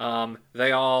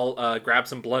 They all grab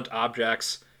some blunt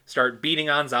objects, start beating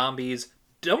on zombies,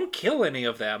 don't kill any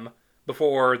of them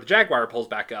before the Jaguar pulls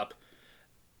back up.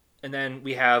 And then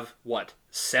we have,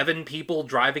 7 people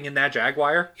driving in that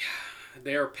Jaguar? Yeah,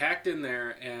 they are packed in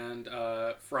there, and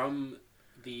from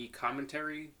the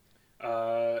commentary,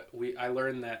 I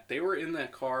learned that they were in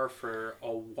that car for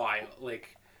a while.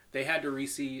 Like, they had to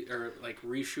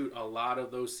reshoot a lot of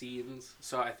those scenes.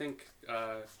 So I think...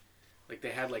 they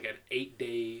had like an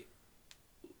 8-day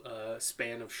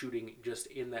span of shooting just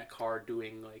in that car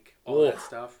doing like all that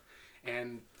stuff.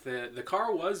 And the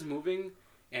car was moving,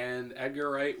 and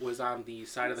Edgar Wright was on the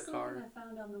side of the car. I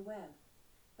found on the web.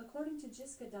 According to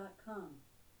Jiska.com,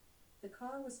 the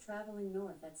car was traveling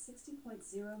north at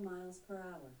 60.0 miles per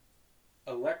hour.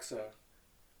 Alexa,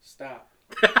 stop.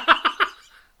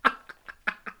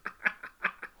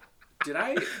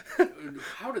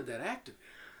 How did that activate?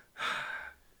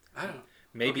 I don't know.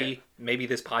 Maybe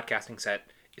this podcasting set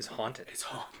is haunted. It's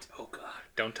haunted. Oh, God.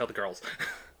 Don't tell the girls.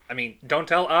 I mean, don't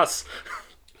tell us.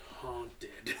 Haunted.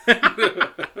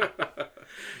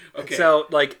 Okay. So,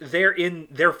 like,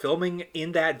 they're filming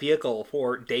in that vehicle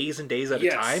for days and days at a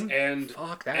time? And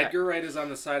fuck that. Edgar Wright is on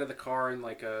the side of the car in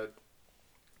like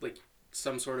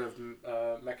some sort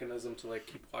of mechanism to like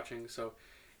keep watching. So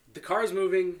the car is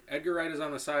moving. Edgar Wright is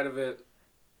on the side of it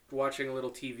watching a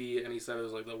little TV, and he said it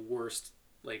was like the worst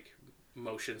like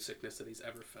motion sickness that he's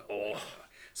ever felt. Oh.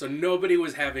 So nobody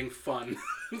was having fun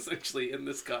essentially in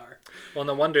this car. Well,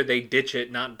 no wonder they ditch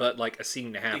it, not but like a scene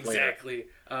and a half later. Exactly.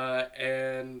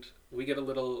 And we get a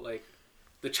little like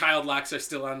the child locks are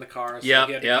still on the car, so Yep,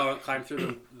 he had to climb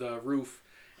through the roof.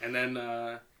 And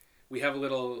then we have a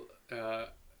little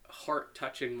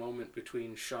heart-touching moment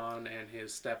between Shaun and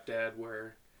his stepdad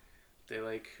where they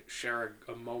like share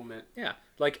a moment. Yeah,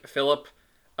 like Philip,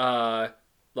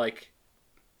 like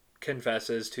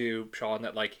confesses to Shaun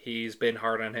that like he's been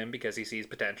hard on him because he sees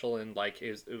potential, and like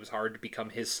it was hard to become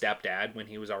his stepdad when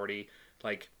he was already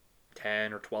like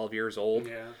 10 or 12 years old.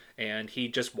 Yeah. And he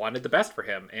just wanted the best for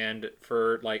him. And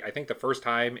for like, I think the first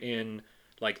time in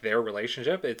like their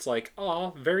relationship, it's like,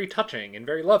 oh, very touching and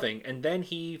very loving. And then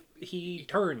he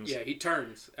turns. Yeah, he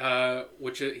turns.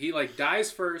 Which he like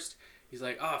dies first. He's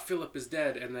like, oh, Philip is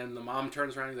dead. And then the mom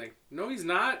turns around and he's like, no, he's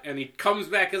not. And he comes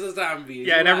back as a zombie.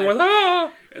 He's and alive. everyone's,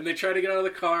 ah! And they try to get out of the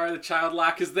car. The child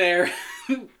lock is there.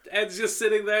 Ed's just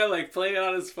sitting there, like, playing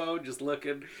on his phone, just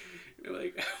looking. You're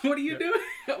like, what are you doing?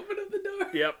 Open up the door.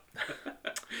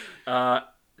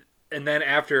 Yep. And then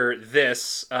after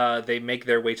this, they make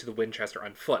their way to the Winchester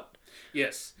on foot.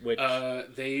 Yes. Which...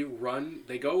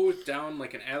 they go down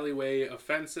like an alleyway of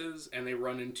fences, and they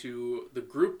run into the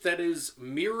group that is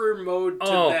mirror mode to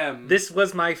them. This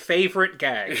was my favorite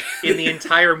gag in the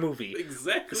entire movie.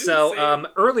 Exactly. So,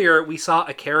 earlier we saw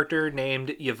a character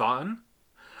named Yvonne.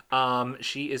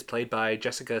 She is played by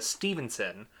Jessica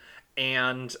Stevenson.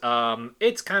 And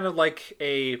it's kind of like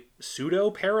a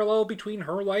pseudo-parallel between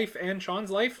her life and Shaun's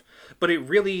life. But it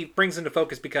really brings into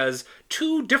focus because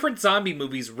two different zombie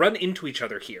movies run into each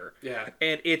other here. Yeah.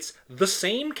 And it's the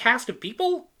same cast of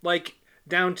people, like,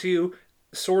 down to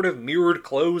sort of mirrored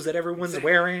clothes that everyone's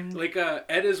wearing. Like,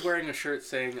 Ed is wearing a shirt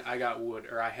saying, I got wood,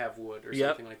 or I have wood, or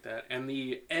something like that. And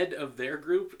the Ed of their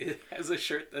group has a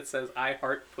shirt that says, I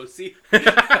heart pussy.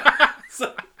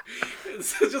 So...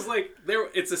 It's just like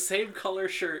it's the same color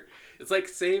shirt. It's like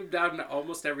same down to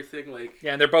almost everything. Like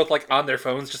yeah, and they're both like on their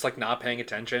phones, just like not paying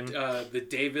attention. The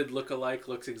David lookalike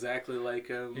looks exactly like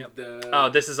him.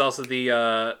 Yep. This is also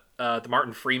the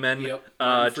Martin Freeman. Yep.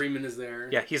 Martin Freeman is there.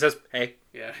 Yeah, he says, "Hey."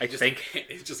 Yeah, I think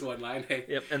it's just one line. Hey.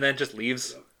 Yep, and then just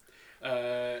leaves.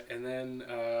 And then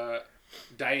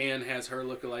Diane has her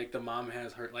lookalike. The mom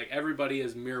has her. Like everybody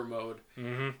is mirror mode.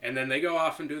 Mm-hmm. And then they go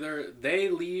off and they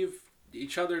leave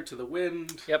each other to the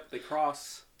wind. Yep. They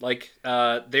cross. Like,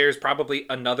 there's probably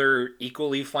another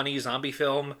equally funny zombie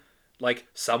film, like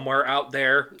somewhere out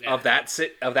there of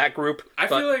that group. I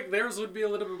feel like theirs would be a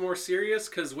little bit more serious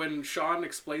because when Shaun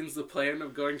explains the plan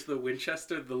of going to the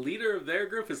Winchester, the leader of their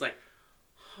group is like,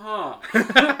 "Huh,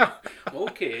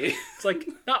 okay." It's like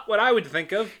not what I would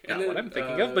think of, not what I'm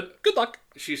thinking of, but good luck.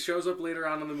 She shows up later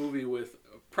on in the movie with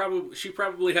she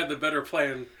probably had the better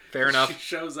plan. Fair enough. She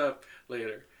shows up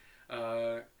later.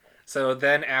 So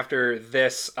then after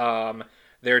this,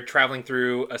 they're traveling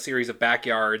through a series of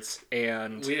backyards,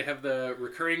 and we have the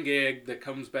recurring gag that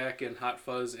comes back in Hot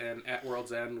Fuzz and At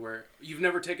World's End where you've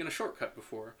never taken a shortcut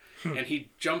before. And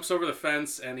he jumps over the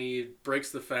fence and he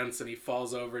breaks the fence and he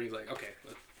falls over and he's like, okay,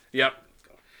 let's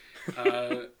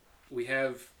go. We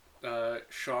have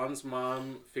Shaun's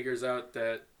mom figures out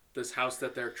that this house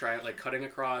that they're cutting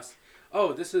across,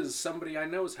 oh, this is somebody I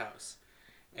know's house.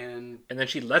 And then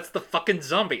she lets the fucking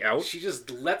zombie out. She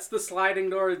just lets the sliding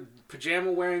door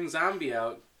pajama-wearing zombie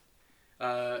out,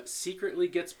 secretly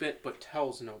gets bit but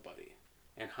tells nobody,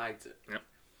 and hides it. Yep.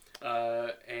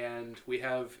 And we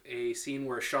have a scene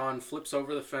where Shaun flips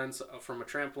over the fence from a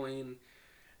trampoline,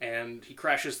 and he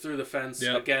crashes through the fence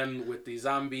again with the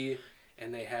zombie,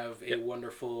 and they have a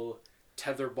wonderful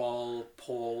tetherball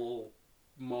pole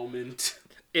moment.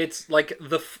 It's like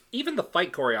even the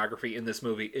fight choreography in this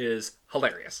movie is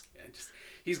hilarious. Yeah,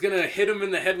 he's gonna hit him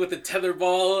in the head with a tether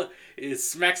ball. It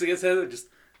smacks against his head. Just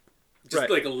right.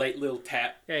 Like a light little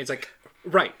tap. Yeah, he's like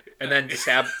right, and then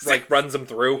stab runs him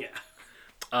through.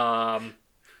 Yeah.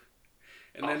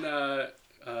 And then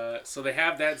so they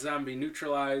have that zombie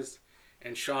neutralized,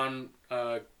 and Shaun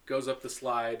goes up the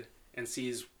slide and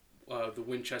sees the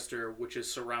Winchester, which is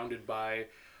surrounded by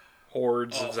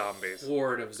hordes of zombies.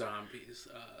 Horde of zombies.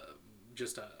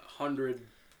 Just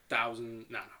 100,000,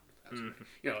 not 100,000,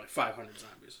 like 500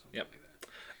 zombies. Yep. Like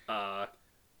that.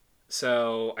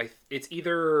 So it's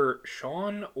either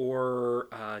Shaun or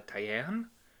Diane,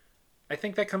 I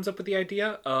think, that comes up with the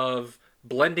idea of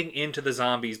blending into the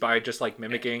zombies by just like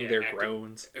mimicking their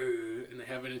groans. And they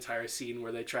have an entire scene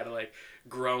where they try to like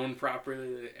groan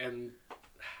properly and.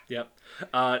 Yep.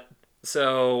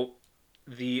 So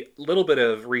the little bit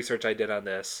of research I did on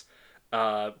this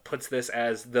puts this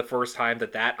as the first time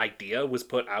that idea was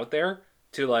put out there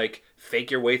to like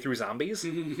fake your way through zombies.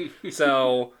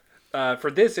 So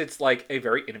for this, it's like a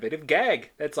very innovative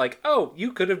gag. It's like, oh,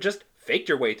 you could have just faked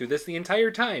your way through this the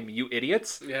entire time, you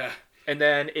idiots. Yeah. And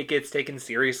then it gets taken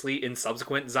seriously in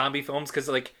subsequent zombie films because,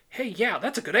 like, hey, yeah,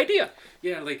 that's a good idea.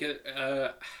 Yeah, like,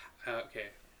 okay.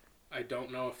 I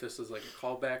don't know if this is like a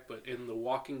callback, but in The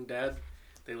Walking Dead,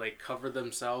 they like cover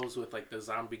themselves with like the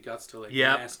zombie guts to like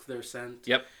mask their scent.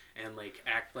 Yep. And like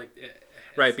act like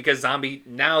right, because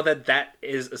now that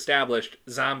is established,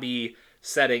 zombie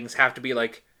settings have to be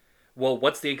like, well,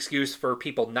 what's the excuse for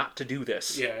people not to do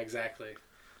this? Yeah, exactly.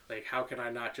 Like, how can I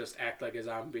not just act like a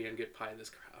zombie and get pie this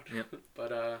crowd? Yep.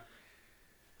 But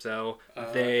so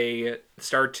they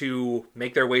start to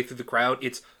make their way through the crowd.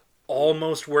 It's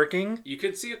almost working. You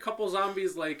can see a couple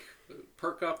zombies like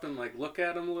perk up and like look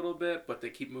at them a little bit, but they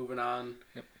keep moving on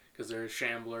because they're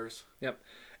shamblers. Yep.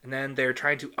 And then they're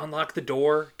trying to unlock the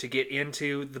door to get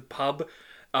into the pub.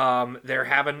 They're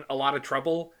having a lot of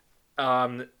trouble.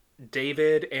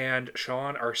 David and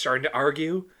Shaun are starting to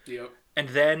argue. Yep. And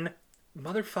then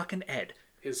motherfucking Ed.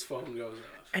 His phone goes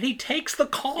off. And he takes the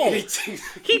call.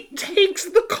 He takes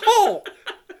the call.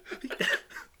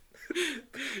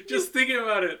 Just thinking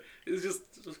about it is just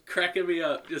cracking me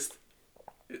up. Just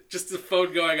the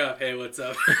phone going off. Hey, what's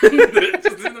up?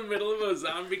 Just in the middle of a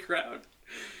zombie crowd.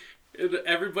 And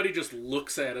everybody just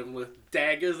looks at him with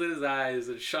daggers in his eyes.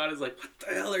 And Shaun is like, what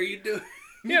the hell are you doing?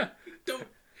 Yeah. Don't.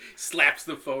 Slaps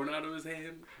the phone out of his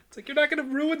hand. It's like, you're not going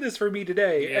to ruin this for me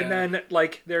today. Yeah. And then,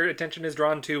 like, their attention is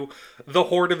drawn to the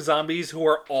horde of zombies who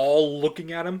are all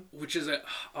looking at him. Which is a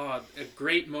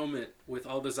great moment with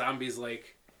all the zombies,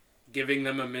 like, giving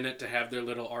them a minute to have their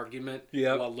little argument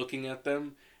while looking at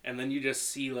them. And then you just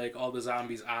see, like, all the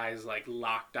zombies' eyes, like,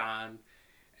 locked on.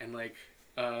 And, like,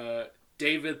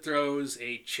 David throws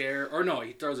a chair... Or no,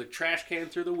 he throws a trash can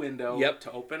through the window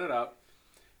to open it up.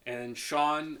 And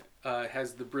Shaun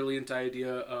has the brilliant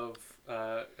idea of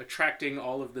attracting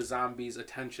all of the zombies'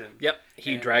 attention. Yep,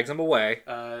 he drags them away.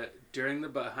 During the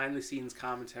behind-the-scenes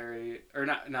commentary... Or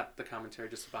not the commentary,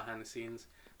 just the behind-the-scenes.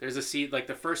 There's a scene... Like,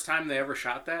 the first time they ever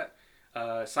shot that,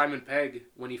 Simon Pegg,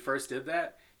 when he first did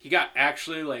that, he got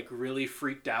actually, like, really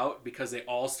freaked out because they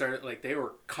all started... Like, they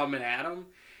were coming at him.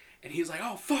 And he's like,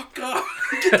 oh, fuck off!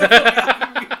 Get the fuck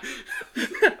out of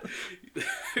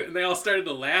me! And they all started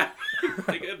to laugh.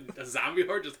 Like, a zombie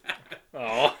horde just happened.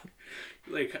 Oh.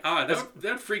 Like,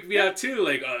 that freaked me out, too.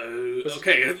 Like,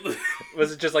 okay.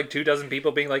 Was it just, like, 24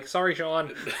 people being like, sorry,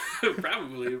 Shaun?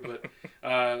 Probably, but...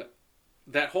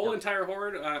 that whole entire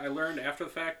horde, I learned after the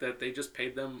fact that they just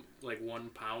paid them, like,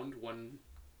 £1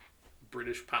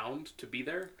 British pound to be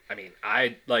there. I mean,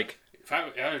 I'd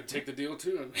take the deal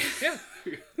too. Yeah.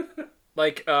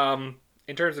 Like,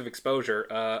 in terms of exposure,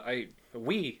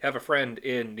 we have a friend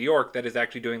in New York that is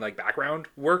actually doing like background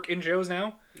work in shows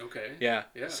now. Okay. Yeah.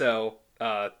 So,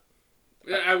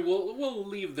 we'll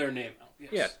leave their name out.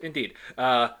 Yes. Yeah, indeed.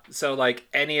 So like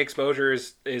any exposure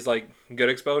is like good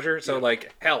exposure. So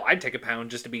like, hell, I'd take £1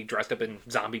 just to be dressed up in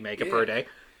zombie makeup for a day.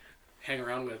 Hang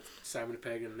around with Simon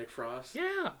Pegg and Nick Frost.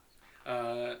 Yeah.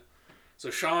 So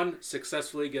Shaun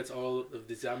successfully gets all of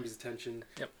the zombies' attention,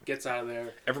 gets out of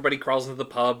there. Everybody crawls into the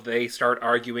pub. They start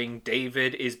arguing.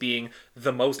 David is being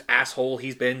the most asshole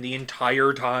he's been the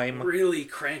entire time. Really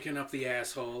cranking up the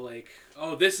asshole. Like,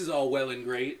 oh, this is all well and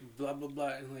great. Blah, blah, blah.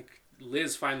 And, like,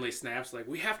 Liz finally snaps, like,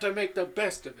 we have to make the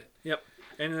best of it. Yep.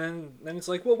 And then it's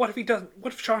like, well, what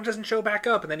if Shaun doesn't show back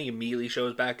up? And then he immediately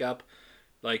shows back up.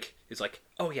 Like, it's like,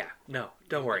 oh, yeah, no,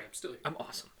 don't worry. I'm still here. I'm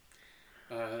awesome.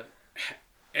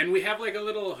 And we have, like, a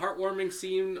little heartwarming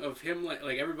scene of him,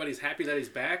 like everybody's happy that he's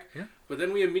back. Yeah. But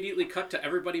then we immediately cut to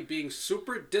everybody being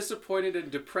super disappointed and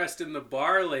depressed in the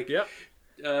bar, like,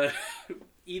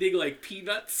 eating, like,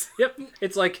 peanuts. Yep.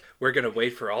 It's like, we're going to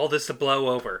wait for all this to blow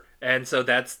over. And so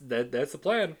that's the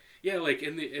plan. Yeah, like,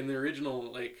 in the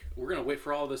original, like, we're going to wait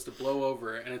for all this to blow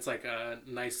over. And it's, like, a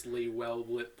nicely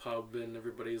well-lit pub, and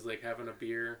everybody's, like, having a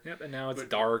beer. Yep, and now it's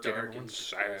dark and everyone's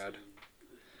sad.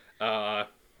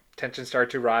 Tensions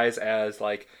start to rise as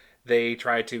like they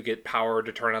try to get power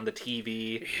to turn on the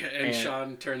TV. And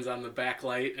Shaun turns on the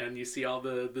backlight and you see all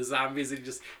the zombies and he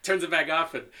just turns it back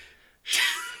off and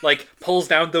like pulls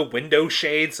down the window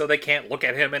shade so they can't look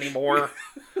at him anymore.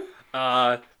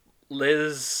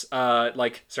 Liz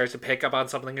like starts to pick up on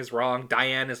something is wrong.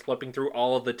 Diane is flipping through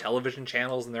all of the television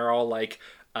channels and they're all like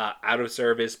out of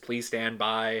service, please stand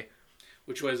by.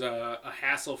 Which was a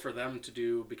hassle for them to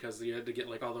do because you had to get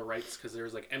like all the rights because there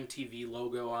was like MTV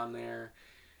logo on there,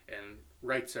 and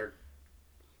rights are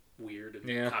weird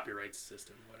and copyright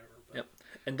system, whatever. But. Yep.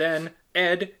 And then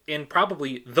Ed, in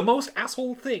probably the most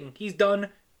asshole thing he's done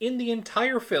in the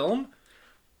entire film,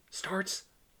 starts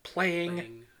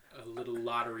playing a little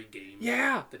lottery game.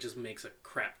 Yeah. That just makes a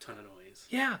crap ton of noise.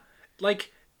 Yeah.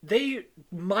 Like, they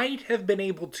might have been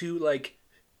able to, like,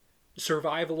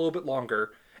 survive a little bit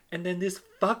longer, and then this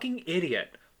fucking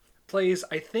idiot plays,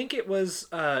 I think it was,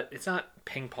 it's not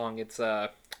ping pong, it's, no,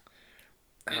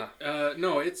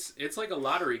 it's like a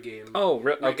lottery game. Oh,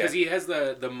 really? Okay. Because he has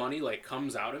the money like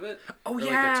comes out of it. Oh, or,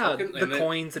 yeah, like, the, token,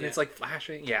 coins, and it's like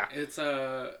flashing, yeah. It's,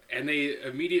 and they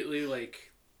immediately, like,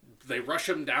 they rush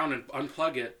him down and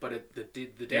unplug it, but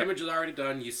the damage is already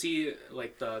done. You see,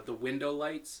 like, the window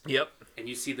lights. Yep. And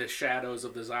you see the shadows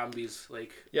of the zombies,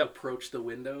 like, approach the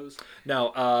windows.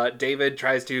 No, David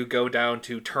tries to go down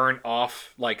to turn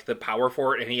off, like, the power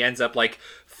for it, and he ends up, like,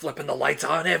 flipping the lights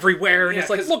on everywhere, and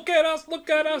it's like, look at us, look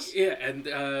at us! Yeah, and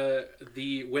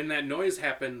when that noise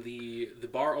happened, the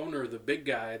bar owner, the big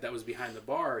guy that was behind the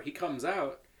bar, he comes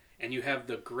out, and you have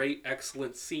the great,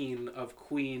 excellent scene of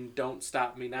Queen, Don't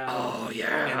Stop Me Now. Oh,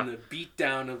 yeah. And the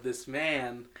beatdown of this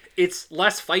man. It's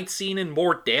less fight scene and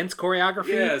more dance choreography,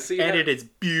 it is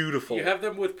beautiful. You have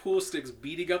them with pool sticks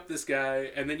beating up this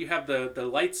guy, and then you have the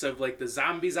lights of, like, the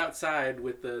zombies outside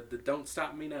with the Don't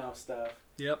Stop Me Now stuff.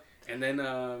 Yep. And then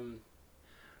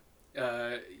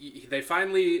they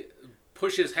finally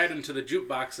push his head into the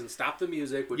jukebox and stop the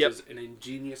music, which is an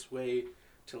ingenious way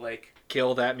to, like,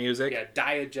 kill that music. Yeah,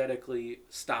 diegetically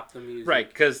stop the music. Right,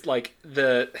 because, like,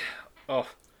 and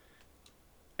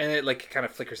it, like, kind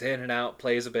of flickers in and out,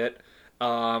 plays a bit.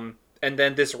 And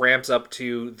then this ramps up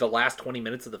to the last 20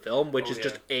 minutes of the film, which is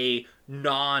just a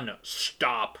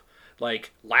non-stop,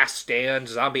 like, last stand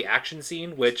zombie action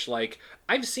scene, which, like,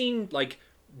 I've seen, like,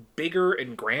 bigger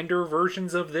and grander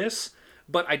versions of this,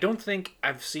 but I don't think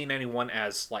I've seen anyone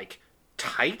as, like,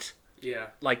 tight. Yeah.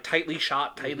 Like, tightly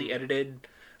shot, tightly edited.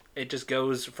 It just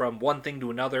goes from one thing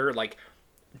to another, like,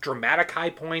 dramatic high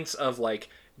points of, like,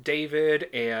 David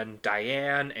and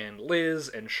Diane and Liz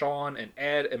and Shaun and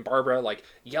Ed and Barbara, like,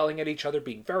 yelling at each other,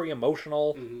 being very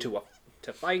emotional to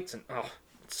fights, and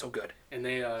it's so good. And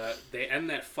they end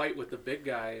that fight with the big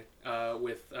guy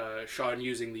with Shaun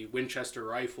using the Winchester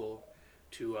rifle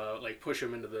to like push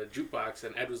him into the jukebox,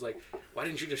 and Ed was like, "Why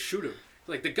didn't you just shoot him?"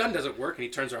 Like, the gun doesn't work, and he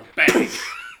turns around, bang,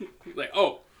 like,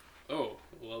 oh,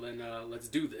 well then let's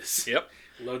do this. Yep.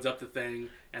 Loads up the thing,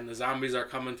 and the zombies are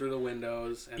coming through the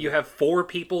windows. And you have 4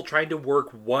 people trying to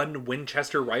work one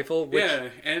Winchester rifle. Yeah,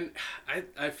 and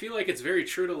I feel like it's very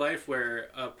true to life, where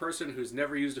a person who's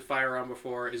never used a firearm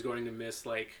before is going to miss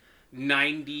like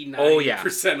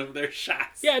 99% of their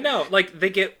shots. Yeah, no, like, they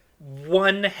get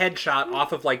one headshot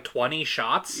off of like 20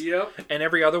 shots. Yep. And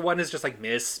every other one is just like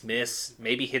miss,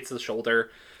 maybe hits the shoulder.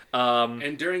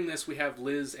 And during this, we have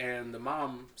Liz and the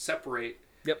mom separate.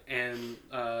 Yep. And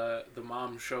the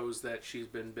mom shows that she's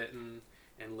been bitten,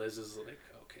 and Liz is like,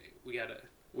 "Okay,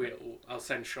 I'll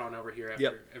send Shaun over here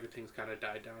after everything's kind of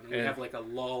died down." And we have like a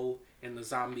lull in the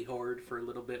zombie horde for a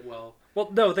little bit. Well,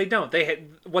 no, they don't.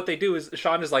 What they do is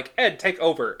Shaun is like, "Ed, take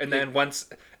over," and then once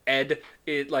Ed,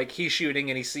 he's shooting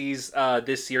and he sees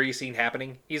this serious scene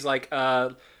happening, he's like,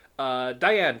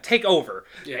 Diane, take over.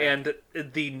 Yeah. And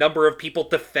the number of people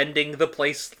defending the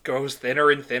place grows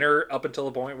thinner and thinner up until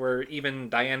the point where even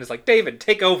Diane is like, David,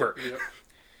 take over. Yep.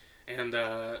 And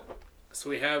so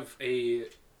we have a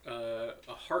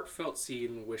heartfelt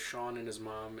scene with Shaun and his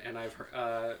mom, and I've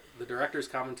heard, the director's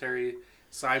commentary,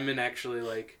 Simon actually,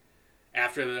 like,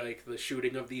 after the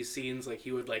shooting of these scenes, like,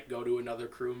 he would like go to another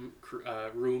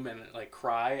room and like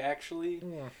cry, actually,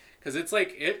 because it's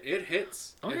like it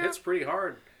hits hits pretty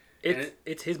hard.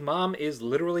 It's his mom is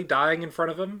literally dying in front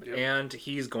of him, and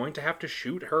he's going to have to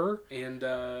shoot her. And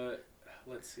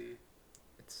let's see,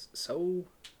 it's so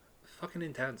fucking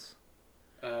intense.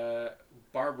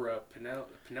 Barbara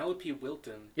Penelope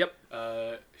Wilton. Yep.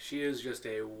 She is just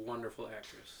a wonderful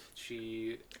actress.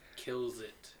 She kills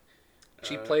it.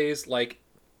 She plays like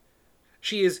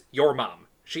she is your mom.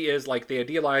 She is like the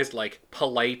idealized, like,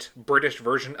 polite British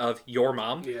version of your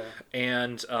mom. Yeah.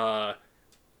 And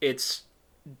it's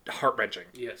heart-wrenching.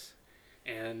 Yes.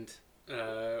 And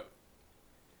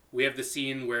we have the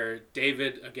scene where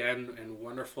David, again, in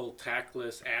wonderful,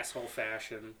 tactless, asshole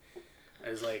fashion,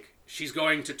 is like, she's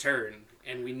going to turn,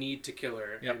 and we need to kill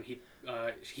her. Yep.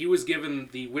 And he was given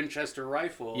the Winchester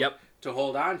rifle to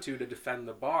hold on to defend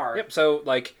the bar. Yep, so,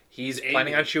 like, he's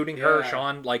planning on shooting her.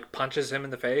 Shaun, like, punches him in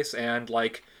the face, and,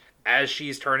 like, as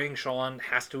she's turning, Shaun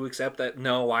has to accept that,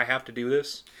 no, I have to do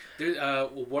this. There's a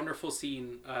wonderful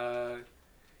scene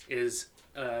is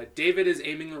David is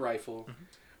aiming the rifle. Mm-hmm.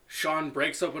 Shaun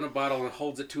breaks open a bottle and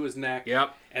holds it to his neck.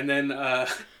 Yep. And then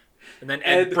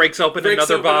Ed breaks open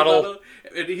another bottle.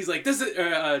 And he's like, "This is."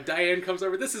 Diane comes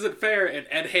over. "This isn't fair." And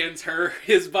Ed hands her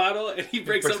his bottle, and he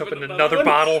breaks open another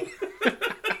bottle.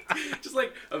 Just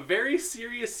like a very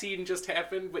serious scene just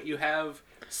happened, but you have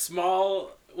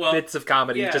small bits of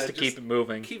comedy just to keep it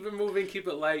moving. Keep it moving. Keep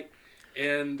it light.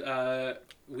 And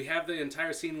we have the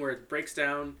entire scene where it breaks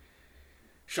down.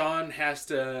 Shaun has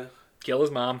to Kill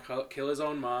his mom. kill his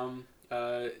own mom.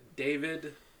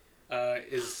 David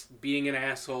is being an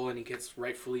asshole, and he gets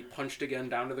rightfully punched again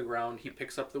down to the ground. He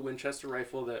picks up the Winchester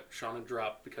rifle that Shaun had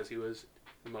dropped because he was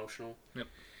emotional. Yep.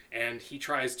 And he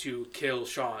tries to kill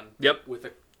Shaun. Yep. With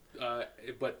a,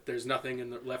 but there's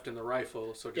nothing left in the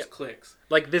rifle, so it just clicks.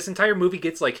 Like, this entire movie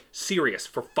gets, like, serious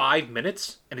for 5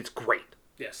 minutes, and it's great.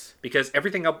 Yes. Because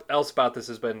everything else about this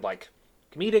has been, like,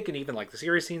 comedic, and even, like, the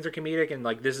serious scenes are comedic, and,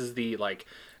 like, this is the, like,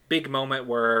 big moment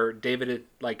where David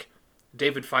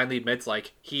finally admits,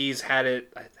 like, he's had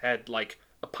like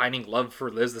a pining love for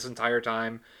Liz this entire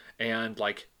time, and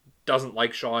like doesn't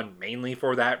like Shaun mainly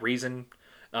for that reason.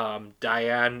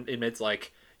 Diane admits,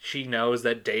 like, she knows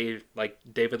that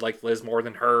David likes Liz more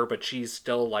than her, but she's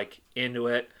still like into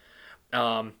it.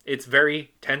 It's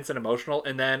very tense and emotional,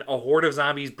 and then a horde of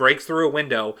zombies breaks through a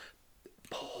window,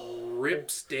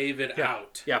 Rips David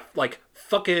out. Yeah, like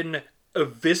fucking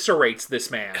eviscerates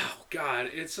this man. Oh God,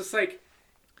 it's just like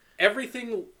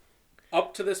everything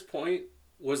up to this point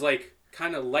was like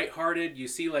kind of lighthearted. You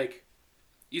see one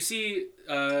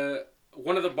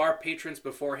of the bar patrons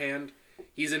beforehand.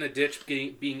 He's in a ditch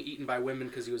being eaten by women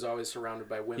because he was always surrounded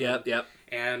by women. Yep.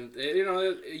 And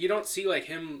you don't see like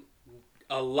him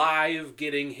alive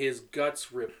getting his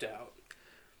guts ripped out.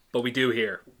 But we do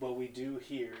here.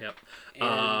 Yep.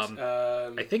 And,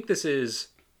 I think this is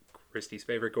Christy's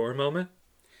favorite gore moment.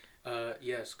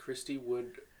 Yes, Christy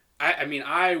would.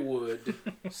 I would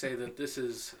say that this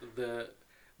is the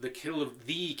kill of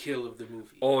the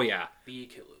movie. Oh yeah, the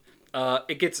kill of the movie.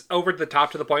 It gets over the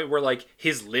top to the point where like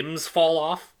his limbs fall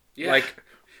off. Yeah. Like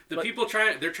people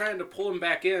they're trying to pull him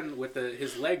back in with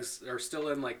his legs are still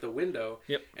in like the window.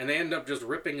 Yep. And they end up just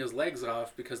ripping his legs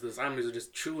off because the zombies are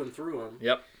just chewing through him.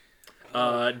 Yep.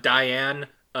 Diane,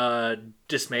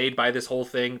 dismayed by this whole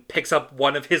thing, picks up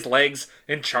one of his legs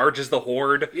and charges the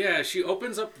horde. Yeah, she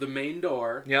opens up the main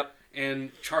door. Yep.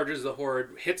 And charges the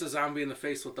horde, hits a zombie in the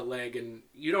face with the leg, and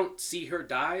you don't see her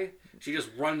die. She just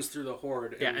runs through the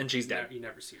horde. And she's dead. You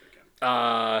never see her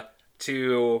again.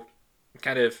 To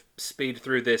kind of speed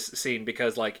through this scene,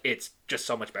 because like it's just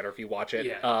so much better if you watch it.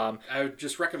 Yeah. I would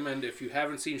just recommend, if you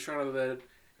haven't seen Shaun of the Dead,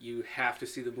 you have to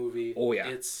see the movie. Oh yeah,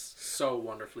 it's so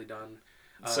wonderfully done.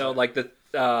 So like the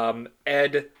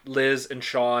Ed, Liz, and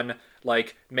Shaun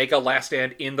like make a last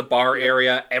stand in the bar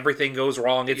area. Everything goes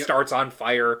wrong. It starts on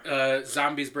fire.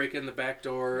 Zombies break in the back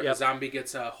door. Yep. A zombie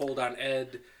gets a hold on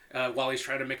Ed while he's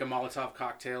trying to make a Molotov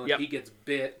cocktail, and he gets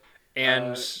bit.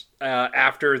 And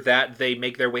after that, they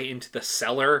make their way into the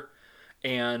cellar,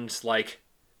 and like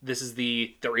this is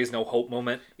the there is no hope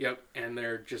moment. Yep, and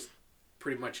they're just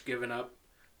pretty much giving up.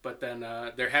 But then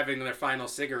they're having their final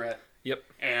cigarette. Yep.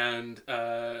 And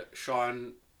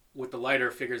Shaun, with the lighter,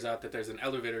 figures out that there's an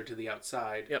elevator to the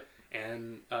outside. Yep.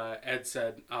 And Ed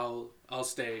said, "I'll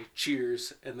stay.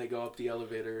 Cheers!" And they go up the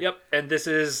elevator. Yep. And this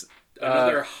is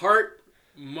another heart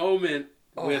moment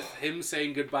with him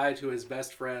saying goodbye to his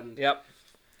best friend. Yep.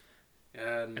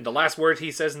 And the last word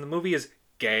he says in the movie is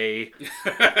 "gay,"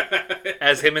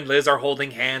 as him and Liz are holding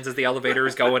hands as the elevator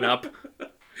is going up.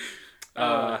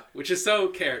 Which is so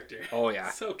character. Oh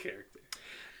yeah, so character.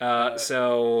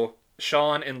 So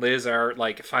Shaun and Liz are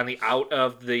like finally out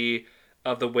of the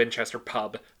Winchester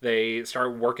pub. They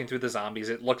start working through the zombies.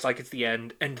 It looks like it's the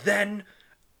end, and then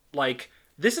like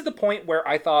this is the point where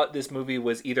I thought this movie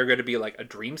was either going to be like a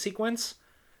dream sequence,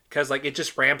 because like it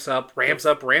just ramps up.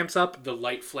 The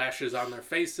light flashes on their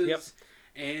faces,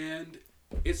 and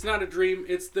it's not a dream.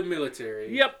 It's the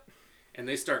military. Yep. And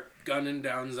they start gunning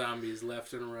down zombies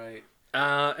left and right.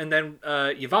 And then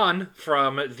Yvonne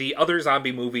from the other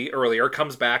zombie movie earlier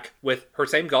comes back with her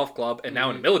same golf club and now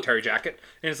in a military jacket,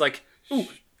 and it's like, ooh.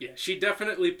 Yeah, she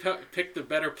definitely picked the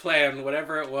better plan,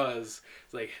 whatever it was.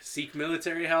 It's like, seek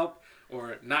military help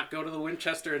or not go to the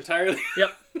Winchester entirely.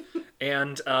 Yep.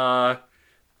 And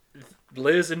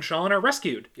Liz and Shaun are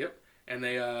rescued. Yep. And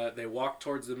they walk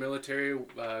towards the military,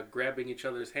 grabbing each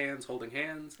other's hands, holding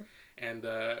hands. And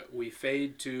we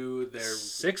fade to their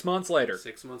 6 months later.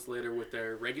 6 months later with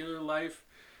their regular life.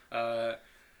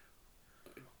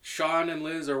 Shaun and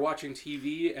Liz are watching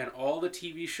TV, and all the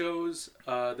TV shows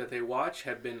that they watch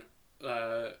have been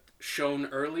shown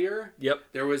earlier. Yep.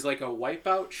 There was like a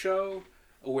Wipeout show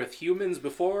with humans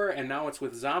before, and now it's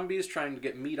with zombies trying to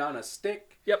get meat on a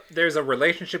stick. Yep, there's a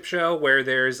relationship show where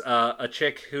there's a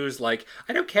chick who's like,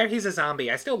 I don't care, he's a zombie,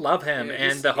 I still love him. Yeah,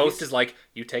 and the host is like,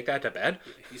 you take that to bed?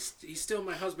 He's still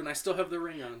my husband, I still have the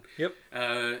ring on. Yep.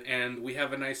 And we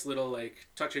have a nice little like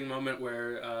touching moment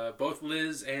where both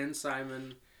Liz and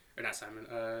Simon or not Simon,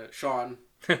 Shaun,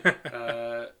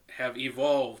 have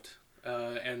evolved,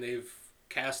 and they've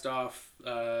cast off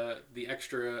the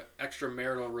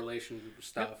extramarital relation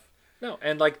stuff. Yep. No,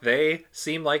 and like they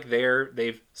seem like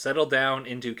they've settled down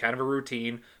into kind of a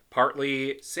routine.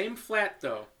 Partly same flat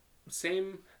though,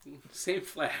 same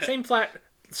flat, same flat.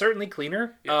 Certainly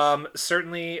cleaner. Yes.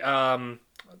 Certainly,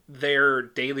 their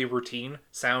daily routine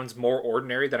sounds more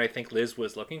ordinary than I think Liz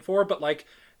was looking for. But like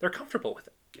they're comfortable with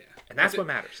it. Yeah, and that's what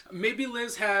matters. Maybe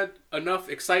Liz had enough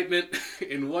excitement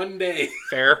in one day.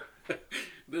 Fair.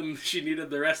 Than she needed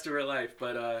the rest of her life,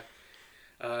 but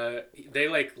they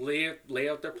like lay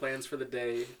out their plans for the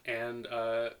day, and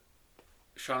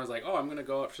Shaun is like, "Oh, I'm gonna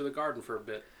go out to the garden for a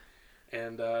bit,"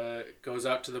 and goes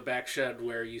out to the back shed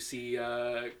where you see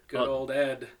good old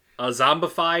Ed, a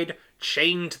zombified,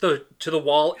 chained to the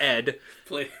wall Ed,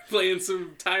 playing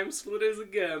some Time Splitters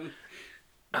again,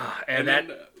 and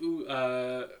then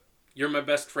 "You're My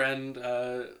Best Friend."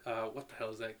 What the hell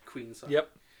is that Queen song? Yep.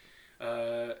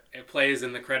 It plays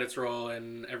and the credits roll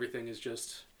and everything is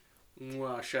just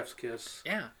chef's kiss.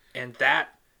 Yeah, and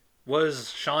that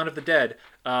was Shaun of the Dead.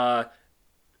 I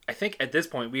think at this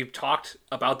point we've talked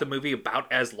about the movie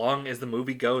about as long as the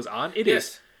movie goes on.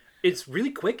 It's really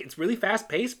quick, it's really fast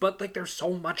paced, but like there's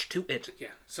so much to it. Yeah.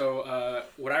 So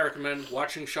what I recommend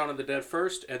watching Shaun of the Dead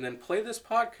first and then play this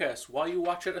podcast while you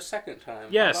watch it a second time.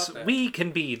 Yes, we can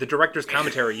be the director's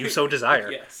commentary you so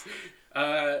desire. Yes.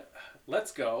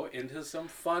 Let's go into some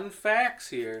fun facts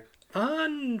here.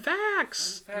 Fun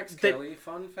facts! Fun facts, Kelly.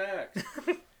 Fun facts.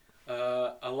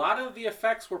 A lot of the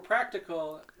effects were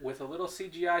practical with a little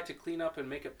CGI to clean up and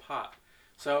make it pop.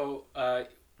 So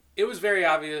it was very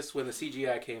obvious when the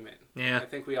CGI came in. Yeah. I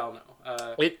think we all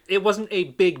know. It wasn't a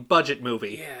big budget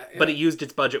movie, but it used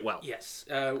its budget well. Yes.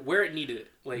 Where it needed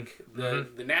it. Like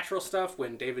the natural stuff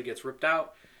when David gets ripped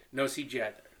out, no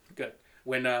CGI there. Good.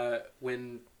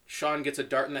 When Shaun gets a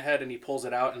dart in the head and he pulls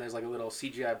it out and there's like a little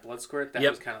CGI blood squirt. That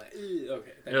was kind of like,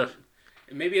 okay.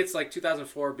 Maybe it's like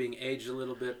 2004 being aged a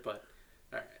little bit, but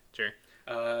all right. Sure.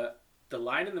 The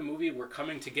line in the movie "We're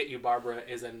coming to get you, Barbara"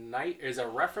 is a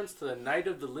reference to the Night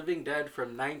of the Living Dead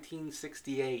from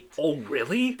 1968. Oh,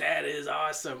 really? That is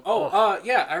awesome.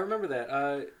 Yeah, I remember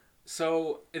that.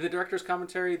 So in the director's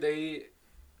commentary, they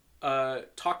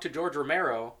talked to George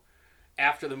Romero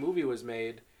after the movie was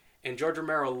made. And George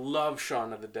Romero loved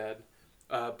Shaun of the Dead,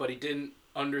 but he didn't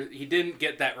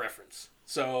get that reference.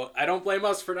 So I don't blame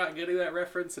us for not getting that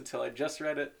reference until I just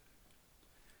read it.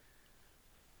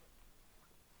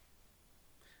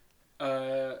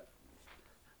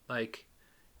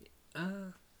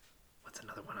 What's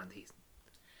another one on these?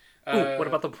 What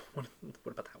about that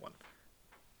one?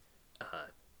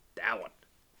 That one.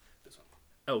 This one.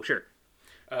 Oh, sure.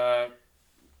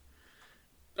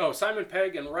 Simon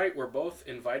Pegg and Wright were both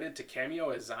invited to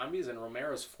cameo as zombies in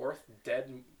Romero's fourth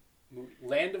Dead movie.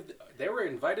 They were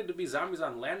invited to be zombies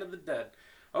on Land of the Dead.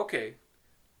 Okay,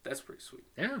 that's pretty sweet.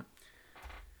 Yeah.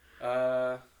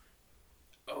 Oh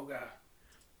God,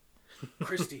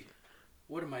 Christy,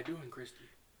 what am I doing, Christy?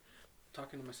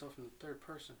 Talking to myself in the third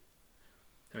person.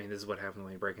 I mean, this is what happens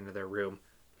when you break into their room,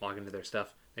 log into their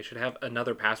stuff. They should have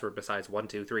another password besides 1,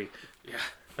 2, 3. Yeah,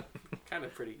 kind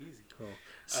of pretty easy. Cool.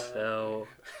 So,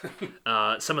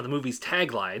 some of the movie's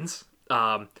taglines.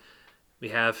 We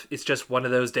have, "It's just one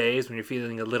of those days when you're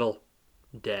feeling a little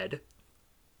dead."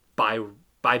 Buy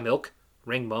milk,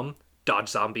 ring mum, dodge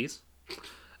zombies.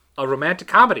 A romantic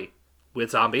comedy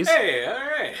with zombies. Hey, all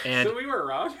right. And, so we were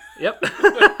wrong. Yep.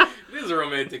 It is a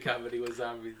romantic comedy with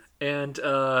zombies. And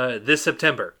this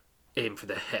September, aim for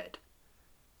the head.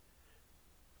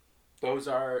 Those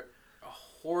are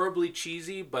horribly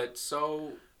cheesy, but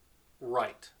so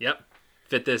right. Yep.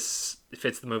 Fits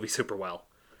the movie super well.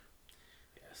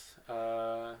 Yes.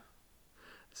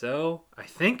 So, I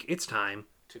think it's time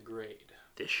to grade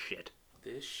this shit.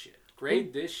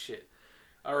 Grade this shit.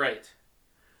 All right.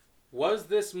 Was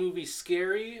this movie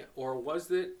scary or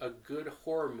was it a good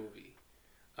horror movie?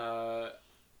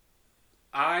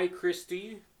 I,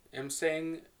 Christy, am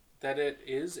saying that it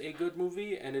is a good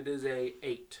movie and it is a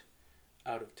 8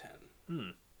 out of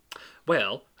 10.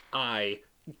 Well, I,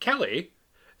 Kelly,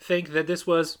 think that this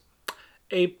was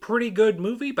a pretty good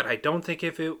movie, but I don't think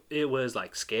if it was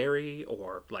like scary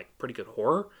or like pretty good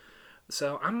horror.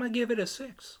 So I'm gonna give it a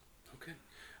 6. Okay.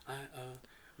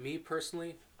 Me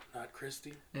personally, not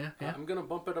Christy. Yeah. I'm gonna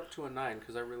bump it up to a 9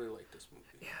 because I really like this movie.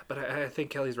 Yeah, but I think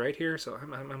Kelly's right here, so I'm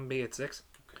gonna be at 6.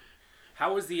 Okay.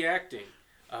 How was the acting?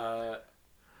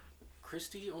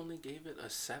 Christy only gave it a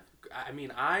 7. I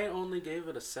mean, I only gave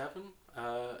it a 7.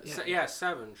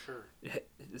 7, sure.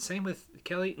 Same with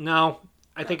Kelly. No,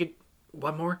 I think it.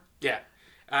 One more. Yeah.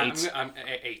 Eights. I'm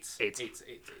eights. Eights. Eights.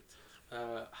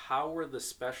 How were the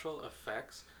special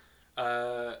effects?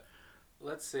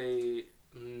 Let's say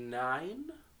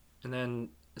 9. And then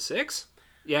 6?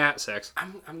 Yeah, 6.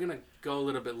 I'm gonna go a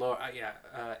little bit lower.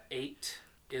 8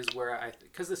 is where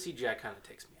because the CGI kind of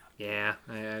takes me out. Yeah,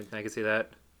 I can see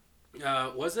that.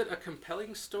 Was it a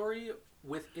compelling story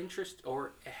with interest,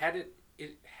 or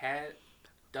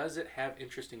does it have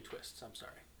interesting twists? I'm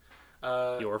sorry.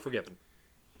 You're forgiven.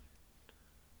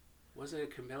 Was it a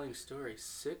compelling story?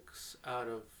 6 out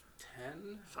of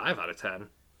 10? 5 out of 10.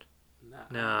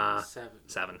 Nah. 7.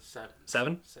 7.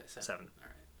 7? 7.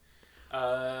 All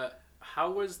right.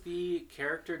 How was the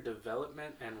character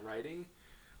development and writing?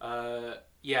 9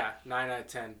 out of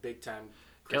 10. Big time.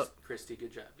 Christy,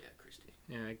 good job. Yeah, Christy.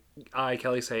 Yeah,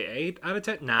 Kelly say 8 out of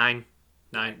 10? 9.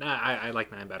 9. Nah, I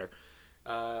like 9 better.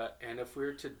 And if we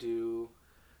were to do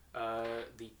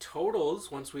the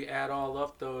totals, once we add all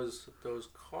up those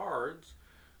cards,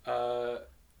 well,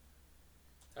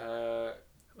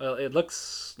 it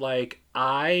looks like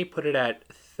I put it at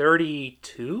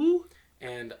 32,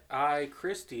 and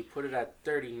Christy, put it at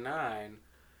 39.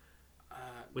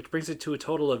 Which brings it to a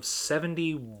total of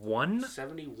 71.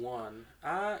 71.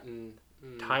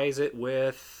 Ties it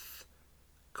with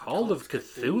Call of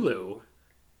Cthulhu.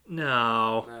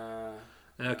 No.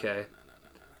 Okay. No.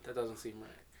 That doesn't seem right.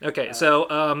 Okay,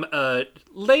 so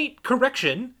late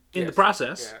correction in the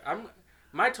process. Yeah,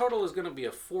 my total is going to be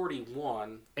a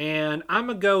 41. And I'm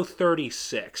going to go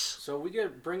 36. So we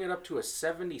bring it up to a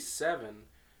 77,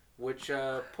 which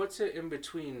puts it in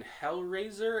between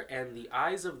Hellraiser and The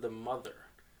Eyes of the Mother.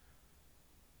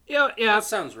 Yeah. That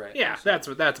sounds right. Yeah, that's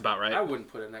about right. I wouldn't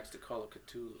put it next to Call of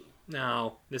Cthulhu.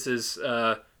 No, this is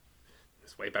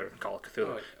way better than Call of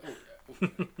Cthulhu. Oh,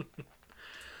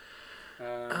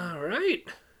 yeah. All right.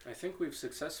 I think we've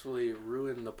successfully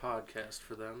ruined the podcast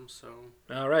for them, so...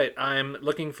 All right. I'm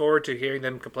looking forward to hearing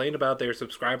them complain about their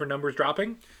subscriber numbers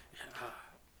dropping.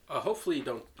 Hopefully you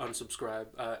don't unsubscribe.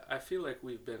 I feel like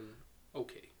we've been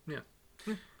okay. Yeah.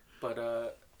 But,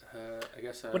 I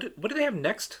guess... What do they have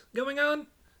next going on?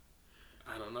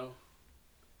 I don't know.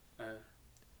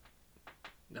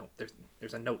 No,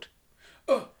 there's a note.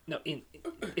 Oh! No, in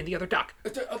the other dock.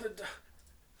 The other...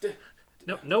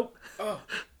 Nope. Oh.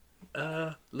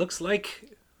 Looks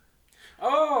like...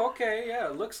 Oh, okay, yeah.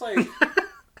 Looks like...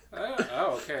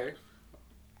 okay.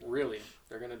 Really?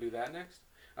 They're going to do that next?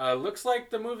 Looks like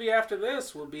the movie after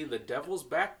this will be The Devil's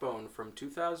Backbone from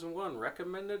 2001,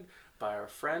 recommended by our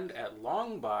friend at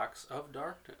Longbox of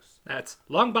Darkness. That's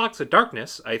Longbox of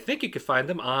Darkness. I think you could find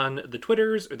them on the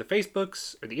Twitters or the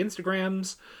Facebooks or the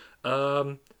Instagrams.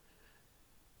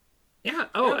 Yeah.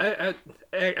 Oh, yeah.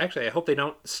 Actually, I hope they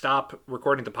don't stop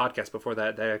recording the podcast before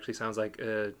that. That actually sounds like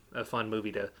a fun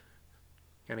movie to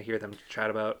kind of hear them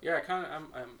chat about. Yeah,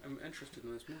 I'm interested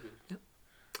in this movie.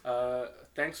 Yeah.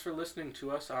 Thanks for listening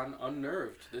to us on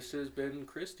Unnerved. This has been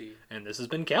Christy. And this has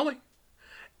been Kelly.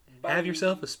 Bye. Have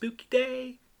yourself a spooky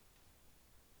day.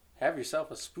 Have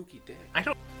yourself a spooky day. I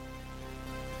don't...